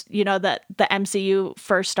since, you know, that the MCU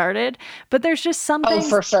first started, but there's just something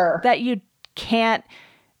for sure that you can't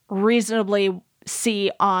reasonably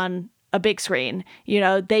see on a big screen. You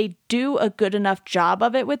know, they do a good enough job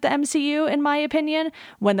of it with the MCU, in my opinion,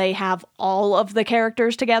 when they have all of the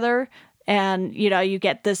characters together and, you know, you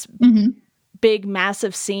get this big,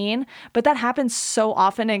 massive scene. But that happens so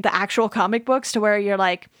often in the actual comic books to where you're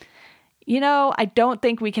like, you know, I don't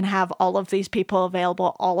think we can have all of these people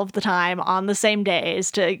available all of the time on the same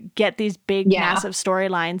days to get these big, massive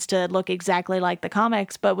storylines to look exactly like the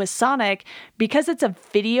comics. But with Sonic, because it's a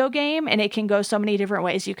video game and it can go so many different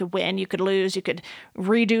ways, you could win, you could lose, you could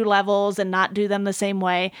redo levels and not do them the same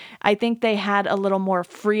way. I think they had a little more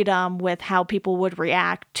freedom with how people would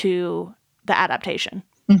react to the adaptation.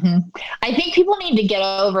 I think people need to get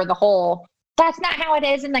over the whole that's not how it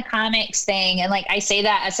is in the comics thing. And like, I say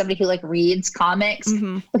that as somebody who like reads comics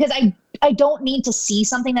because I don't need to see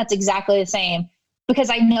something that's exactly the same,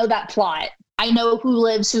 because I know that plot. I know who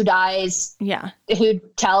lives, who dies, who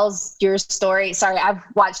tells your story. Sorry, I've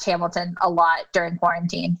watched Hamilton a lot during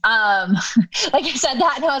quarantine. Like I said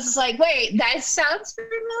that and I was just like, wait, that sounds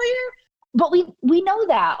familiar. but we know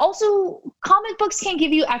that. Also, comic books can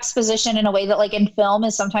give you exposition in a way that like in film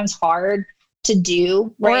is sometimes hard to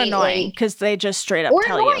do, or right? annoying because they just straight up or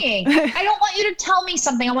tell annoying. you. I don't want you to tell me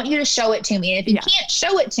something. I want you to show it to me. And if you Yeah. can't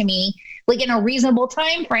show it to me like in a reasonable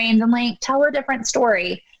time frame, then like tell a different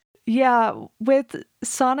story. Yeah, with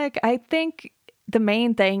Sonic, I think the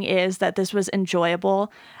main thing is that this was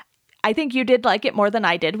enjoyable. I think you did like it more than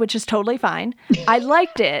I did, which is totally fine. I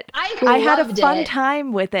liked it. I had a loved fun it.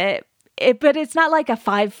 time with it, but it's not like a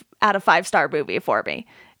 5 out of 5 star movie for me.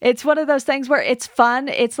 It's one of those things where it's fun.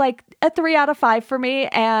 It's like a 3 out of 5 for me.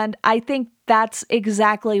 And I think that's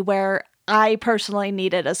exactly where I personally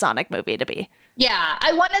needed a Sonic movie to be. Yeah,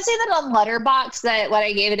 I want to say that on Letterboxd that what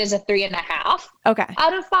I gave it is a 3.5 Okay.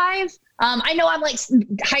 out of 5. I know I'm like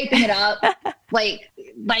hyping it up, like,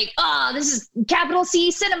 oh, this is capital C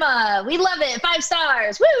cinema. We love it. 5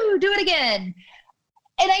 stars. Woo, do it again.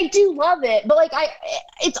 And I do love it, but like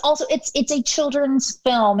it's also it's a children's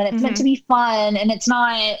film and it's meant to be fun, and it's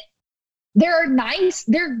not. There's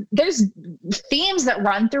themes that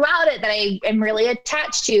run throughout it that I am really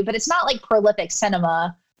attached to, but it's not like prolific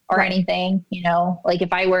cinema or Right. anything, you know. Like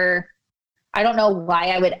if I were, I don't know why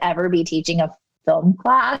I would ever be teaching a film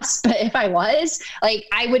class, but if I was, like,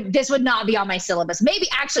 this would not be on my syllabus. Maybe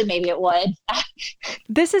it would.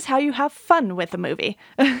 This is how you have fun with a movie.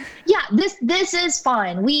 Yeah, this is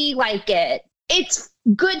fun. We like it. It's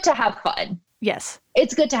good to have fun. Yes.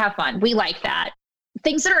 It's good to have fun. We like that.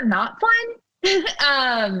 Things that are not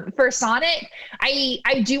fun, for Sonic,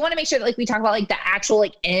 I do want to make sure that like we talk about like the actual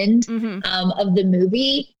like end of the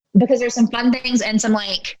movie, because there's some fun things and some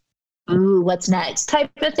like, ooh, what's next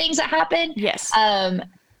type of things that happen. Yes.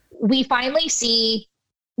 We finally see,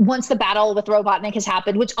 once the battle with Robotnik has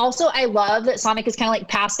happened, which also I love that Sonic is kind of like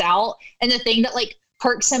passed out, and the thing that like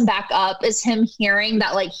perks him back up is him hearing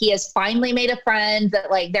that like he has finally made a friend,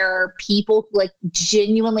 that like there are people who like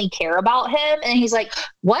genuinely care about him, and he's like,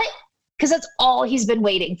 what? Because that's all he's been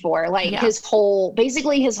waiting for, like his whole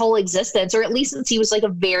existence, or at least since he was like a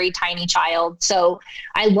very tiny child. So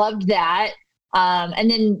I loved that. And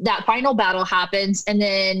then that final battle happens, and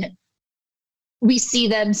then we see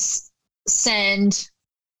them send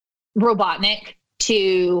Robotnik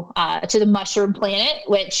to the mushroom planet,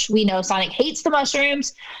 which we know Sonic hates the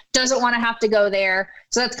mushrooms, doesn't want to have to go there.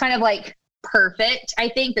 So that's kind of like perfect. I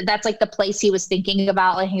think that's like the place he was thinking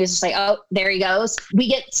about. Like he was just like, oh, there he goes. We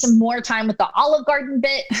get some more time with the Olive Garden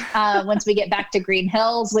bit once we get back to Green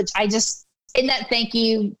Hills, which I just, in that thank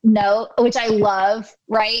you note, which I love,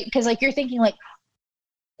 right? Because like you're thinking like,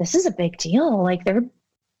 this is a big deal. Like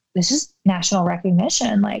this is national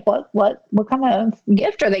recognition. Like what kind of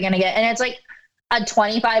gift are they going to get? And it's like a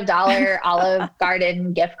 $25 Olive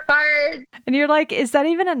Garden gift card. And you're like, is that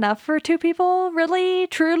even enough for 2 people? Really?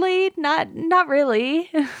 Truly? Not really.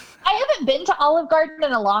 I haven't been to Olive Garden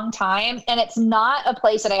in a long time, and it's not a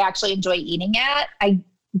place that I actually enjoy eating at. I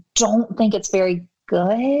don't think it's very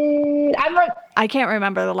good. I can't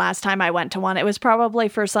remember the last time I went to one. It was probably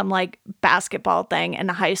for some like basketball thing in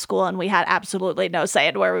high school, and we had absolutely no say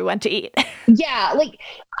in where we went to eat. Yeah, like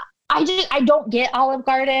I don't get Olive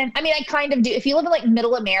Garden. I mean, I kind of do. If you live in like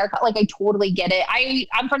middle America, like I totally get it.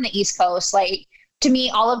 I'm from the East Coast. Like to me,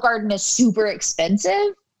 Olive Garden is super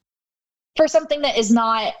expensive for something that is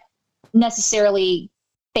not necessarily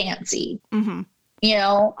fancy. Mm-hmm. You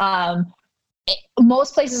know,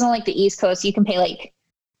 most places on like the East Coast, you can pay like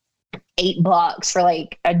 $8 for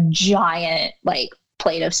like a giant like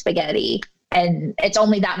plate of spaghetti, and it's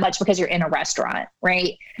only that much because you're in a restaurant,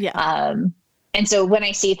 right? Yeah. And so when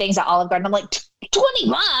I see things at Olive Garden, I'm like,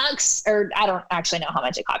 $20, or I don't actually know how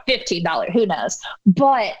much it cost, $15, who knows?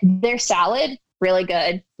 But their salad, really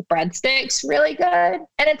good. Breadsticks, really good. And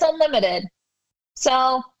it's unlimited.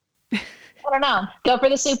 So I don't know. Go for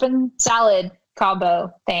the soup and salad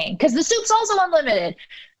combo thing, because the soup's also unlimited.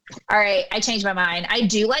 All right, I changed my mind. I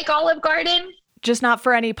do like Olive Garden. Just not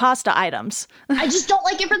for any pasta items. I just don't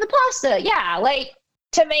like it for the pasta. Yeah, like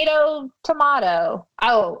tomato.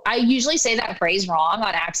 Oh, I usually say that phrase wrong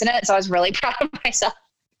on accident, so I was really proud of myself.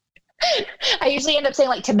 I usually end up saying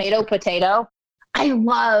like tomato potato. I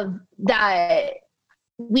love that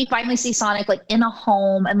we finally see Sonic like in a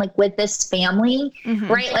home and like with this family,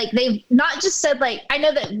 right? Like they've not just said like, I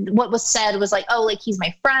know that what was said was like, oh, like he's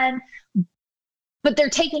my friend, but they're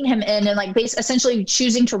taking him in and like essentially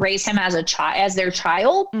choosing to raise him as their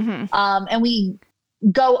child. And we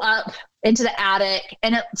go up into the attic,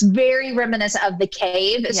 and it's very reminiscent of the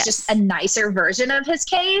cave. It's Yes. just a nicer version of his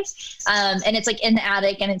cave. And it's like in the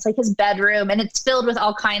attic, and it's like his bedroom, and it's filled with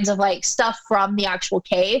all kinds of like stuff from the actual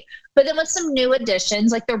cave. But then with some new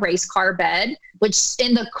additions, like the race car bed, which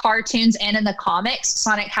in the cartoons and in the comics,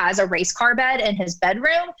 Sonic has a race car bed in his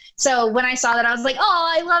bedroom. So when I saw that, I was like,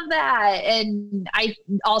 oh, I love that. And I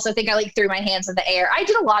also think I like threw my hands in the air. I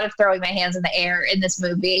did a lot of throwing my hands in the air in this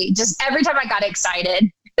movie, just every time I got excited.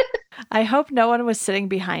 I hope no one was sitting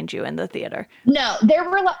behind you in the theater. No,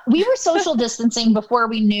 we were social distancing before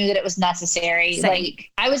we knew that it was necessary. Same. Like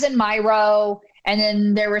I was in my row, and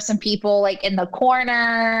then there were some people like in the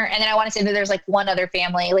corner. And then I want to say that there's like one other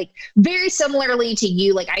family, like very similarly to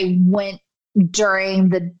you. Like I went during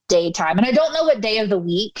the daytime, and I don't know what day of the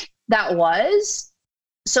week that was.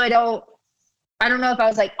 So I don't know if I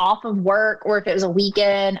was like off of work or if it was a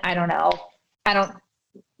weekend. I don't know.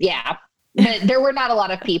 Yeah. But there were not a lot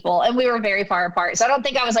of people, and we were very far apart. So I don't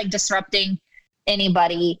think I was like disrupting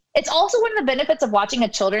anybody. It's also one of the benefits of watching a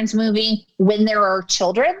children's movie when there are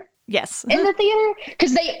children Yes. in the theater,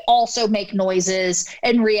 because they also make noises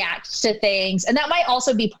and react to things. And that might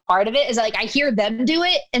also be part of it, is like I hear them do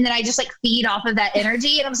it, and then I just like feed off of that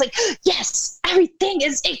energy. And I was like, yes, everything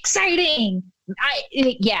is exciting. When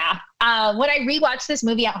I rewatched this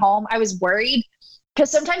movie at home, I was worried, because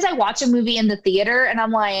sometimes I watch a movie in the theater and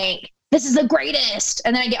I'm like, this is the greatest.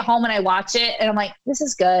 And then I get home and I watch it and I'm like, this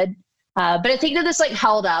is good. But I think that this like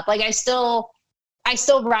held up. Like I still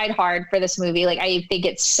ride hard for this movie. Like I think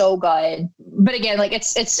it's so good. But again, like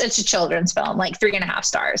it's a children's film, like 3.5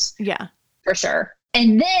 stars. Yeah. For sure.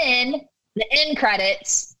 And then the end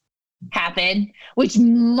credits happen, which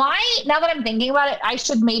might, now that I'm thinking about it, I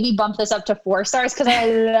should maybe bump this up to 4 stars, because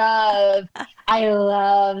I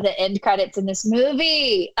love the end credits in this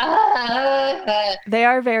movie. They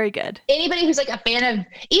are very good. Anybody who's like a fan of,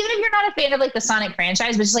 even if you're not a fan of like the Sonic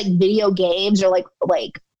franchise, but just like video games or like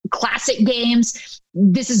classic games,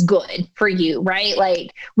 this is good for you, right?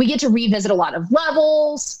 Like we get to revisit a lot of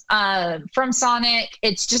levels from Sonic.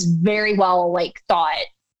 It's just very well like thought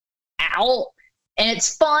out. And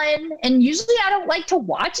it's fun. And usually I don't like to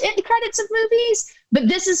watch end credits of movies, but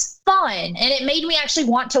this is fun. And it made me actually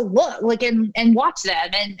want to look and watch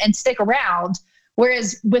them and stick around.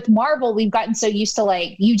 Whereas with Marvel, we've gotten so used to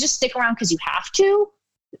like, you just stick around because you have to.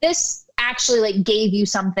 This actually like gave you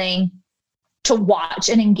something to watch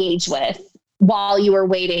and engage with while you were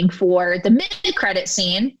waiting for the mid-credit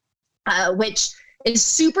scene, which is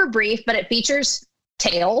super brief, but it features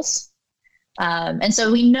Tails. And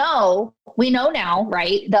so we know now,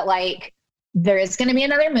 right, that like there is going to be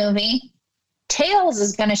another movie. Tails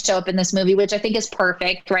is going to show up in this movie, which I think is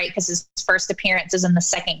perfect, right? Because his first appearance is in the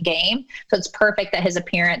second game. So it's perfect that his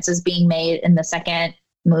appearance is being made in the second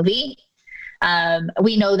movie.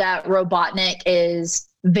 We know that Robotnik is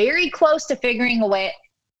very close to figuring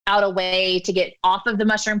out a way to get off of the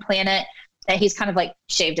Mushroom Planet. That he's kind of like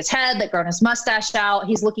shaved his head, like grown his mustache out.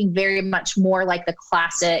 He's looking very much more like the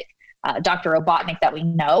classic Dr. Robotnik that we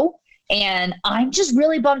know. And I'm just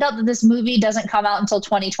really bummed out that this movie doesn't come out until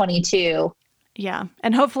 2022. Yeah.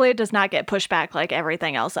 And hopefully it does not get pushed back like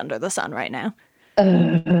everything else under the sun right now.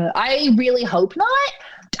 I really hope not.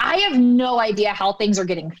 I have no idea how things are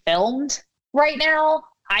getting filmed right now.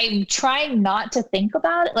 I'm trying not to think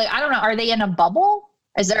about it. Like, I don't know. Are they in a bubble?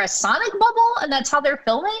 Is there a Sonic bubble and that's how they're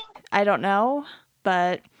filming? I don't know,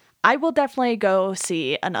 but I will definitely go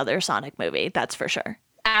see another Sonic movie. That's for sure.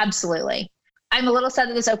 Absolutely. I'm a little sad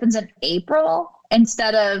that this opens in April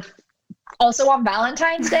instead of also on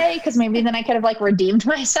Valentine's Day, because maybe then I could have like redeemed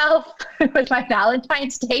myself with my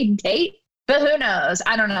Valentine's Day date. But who knows?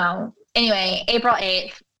 I don't know. Anyway, April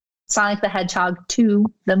 8th, Sonic the Hedgehog 2,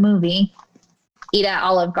 the movie. Eat at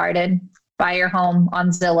Olive Garden. Buy your home on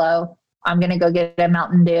Zillow. I'm going to go get a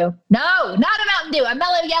Mountain Dew. No, not a Mountain Dew. A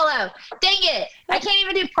Mellow Yellow. Dang it. I can't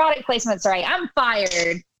even do product placements right. I'm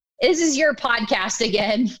fired. This is your podcast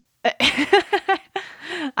again.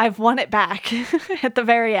 I've won it back at the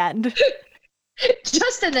very end.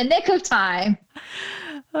 Just in the nick of time.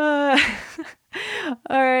 All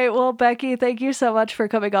right. Well, Becky, thank you so much for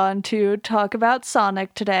coming on to talk about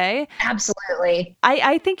Sonic today. Absolutely.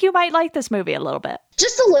 I think you might like this movie a little bit.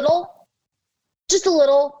 Just a little. Just a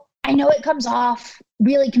little. I know it comes off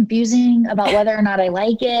really confusing about whether or not I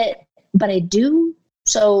like it, but I do.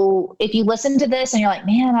 So if you listen to this and you're like,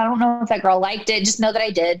 man, I don't know if that girl liked it, just know that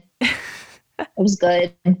I did. It was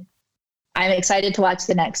good. I'm excited to watch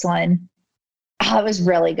the next one. Oh, it was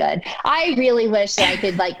really good. I really wish that I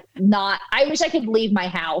could I wish I could leave my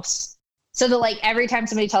house so that like every time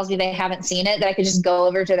somebody tells me they haven't seen it, that I could just go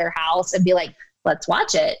over to their house and be like, let's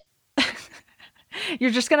watch it.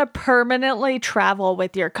 You're just going to permanently travel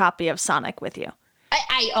with your copy of Sonic with you.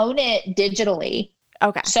 I own it digitally.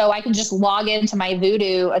 Okay. So I can just log into my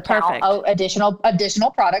Vudu account. Perfect. Oh,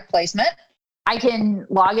 additional product placement. I can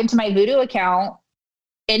log into my Vudu account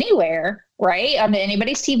anywhere, right? On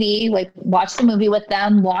anybody's TV, like watch the movie with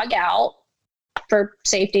them, log out for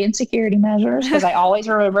safety and security measures. Because I always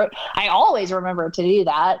remember to do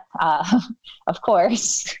that. Of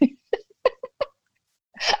course.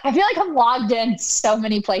 I feel like I'm logged in so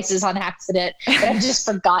many places on accident, but I've just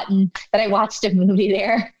forgotten that I watched a movie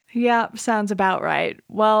there. Yeah, sounds about right.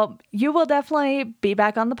 Well, you will definitely be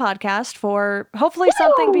back on the podcast for hopefully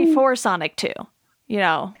something before Sonic 2, you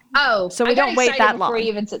know. Oh, so we don't wait that long.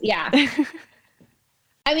 Yeah.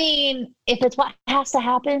 I mean, if it's what has to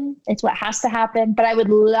happen, it's what has to happen. But I would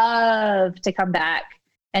love to come back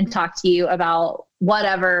and talk to you about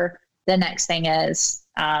whatever the next thing is.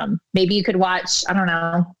 Maybe you could watch, I don't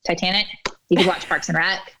know, Titanic. You could watch Parks and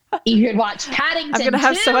Rec. You could watch Paddington. I'm going to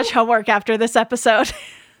have so much homework after this episode.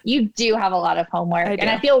 You do have a lot of homework. And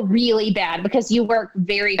I feel really bad because you work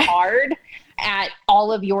very hard at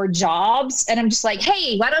all of your jobs. And I'm just like,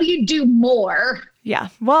 hey, why don't you do more? Yeah.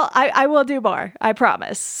 Well, I will do more. I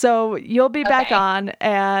promise. So you'll be back on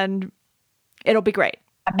and it'll be great.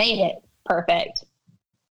 I made it. Perfect.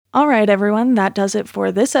 All right, everyone, that does it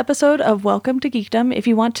for this episode of Welcome to Geekdom. If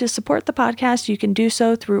you want to support the podcast, you can do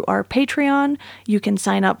so through our Patreon. You can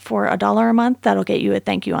sign up for $1 a month. That'll get you a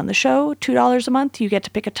thank you on the show. $2 a month, you get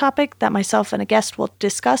to pick a topic that myself and a guest will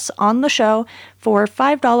discuss on the show. For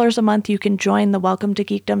 $5 a month, you can join the Welcome to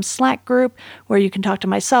Geekdom Slack group, where you can talk to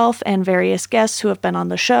myself and various guests who have been on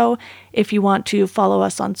the show. If you want to follow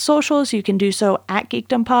us on socials, you can do so at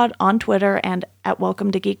GeekdomPod on Twitter and at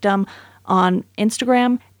Welcome to Geekdom on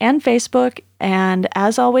Instagram and Facebook. And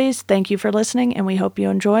as always, thank you for listening, and we hope you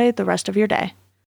enjoy the rest of your day.